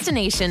your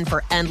destination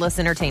for endless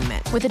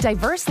entertainment. With a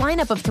diverse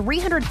lineup of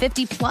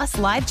 350 plus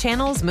live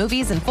channels,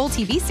 movies, and full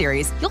TV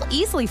series, you'll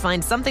easily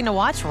find something to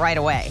watch right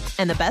away.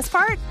 And the best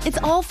part? It's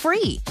all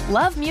free.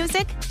 Love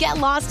music? Get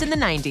lost in the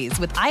 90s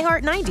with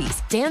iHeart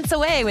 90s, dance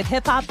away with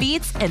hip-hop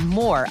beats, and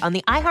more on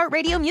the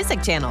iHeartRadio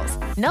music channels.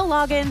 No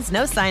logins,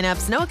 no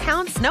signups, no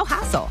accounts, no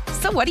hassle.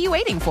 So what are you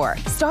waiting for?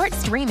 Start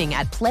streaming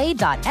at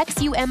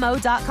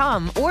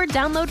play.xumo.com or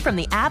download from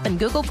the app and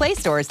Google Play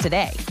stores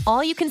today.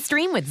 All you can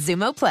stream with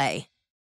Xumo Play.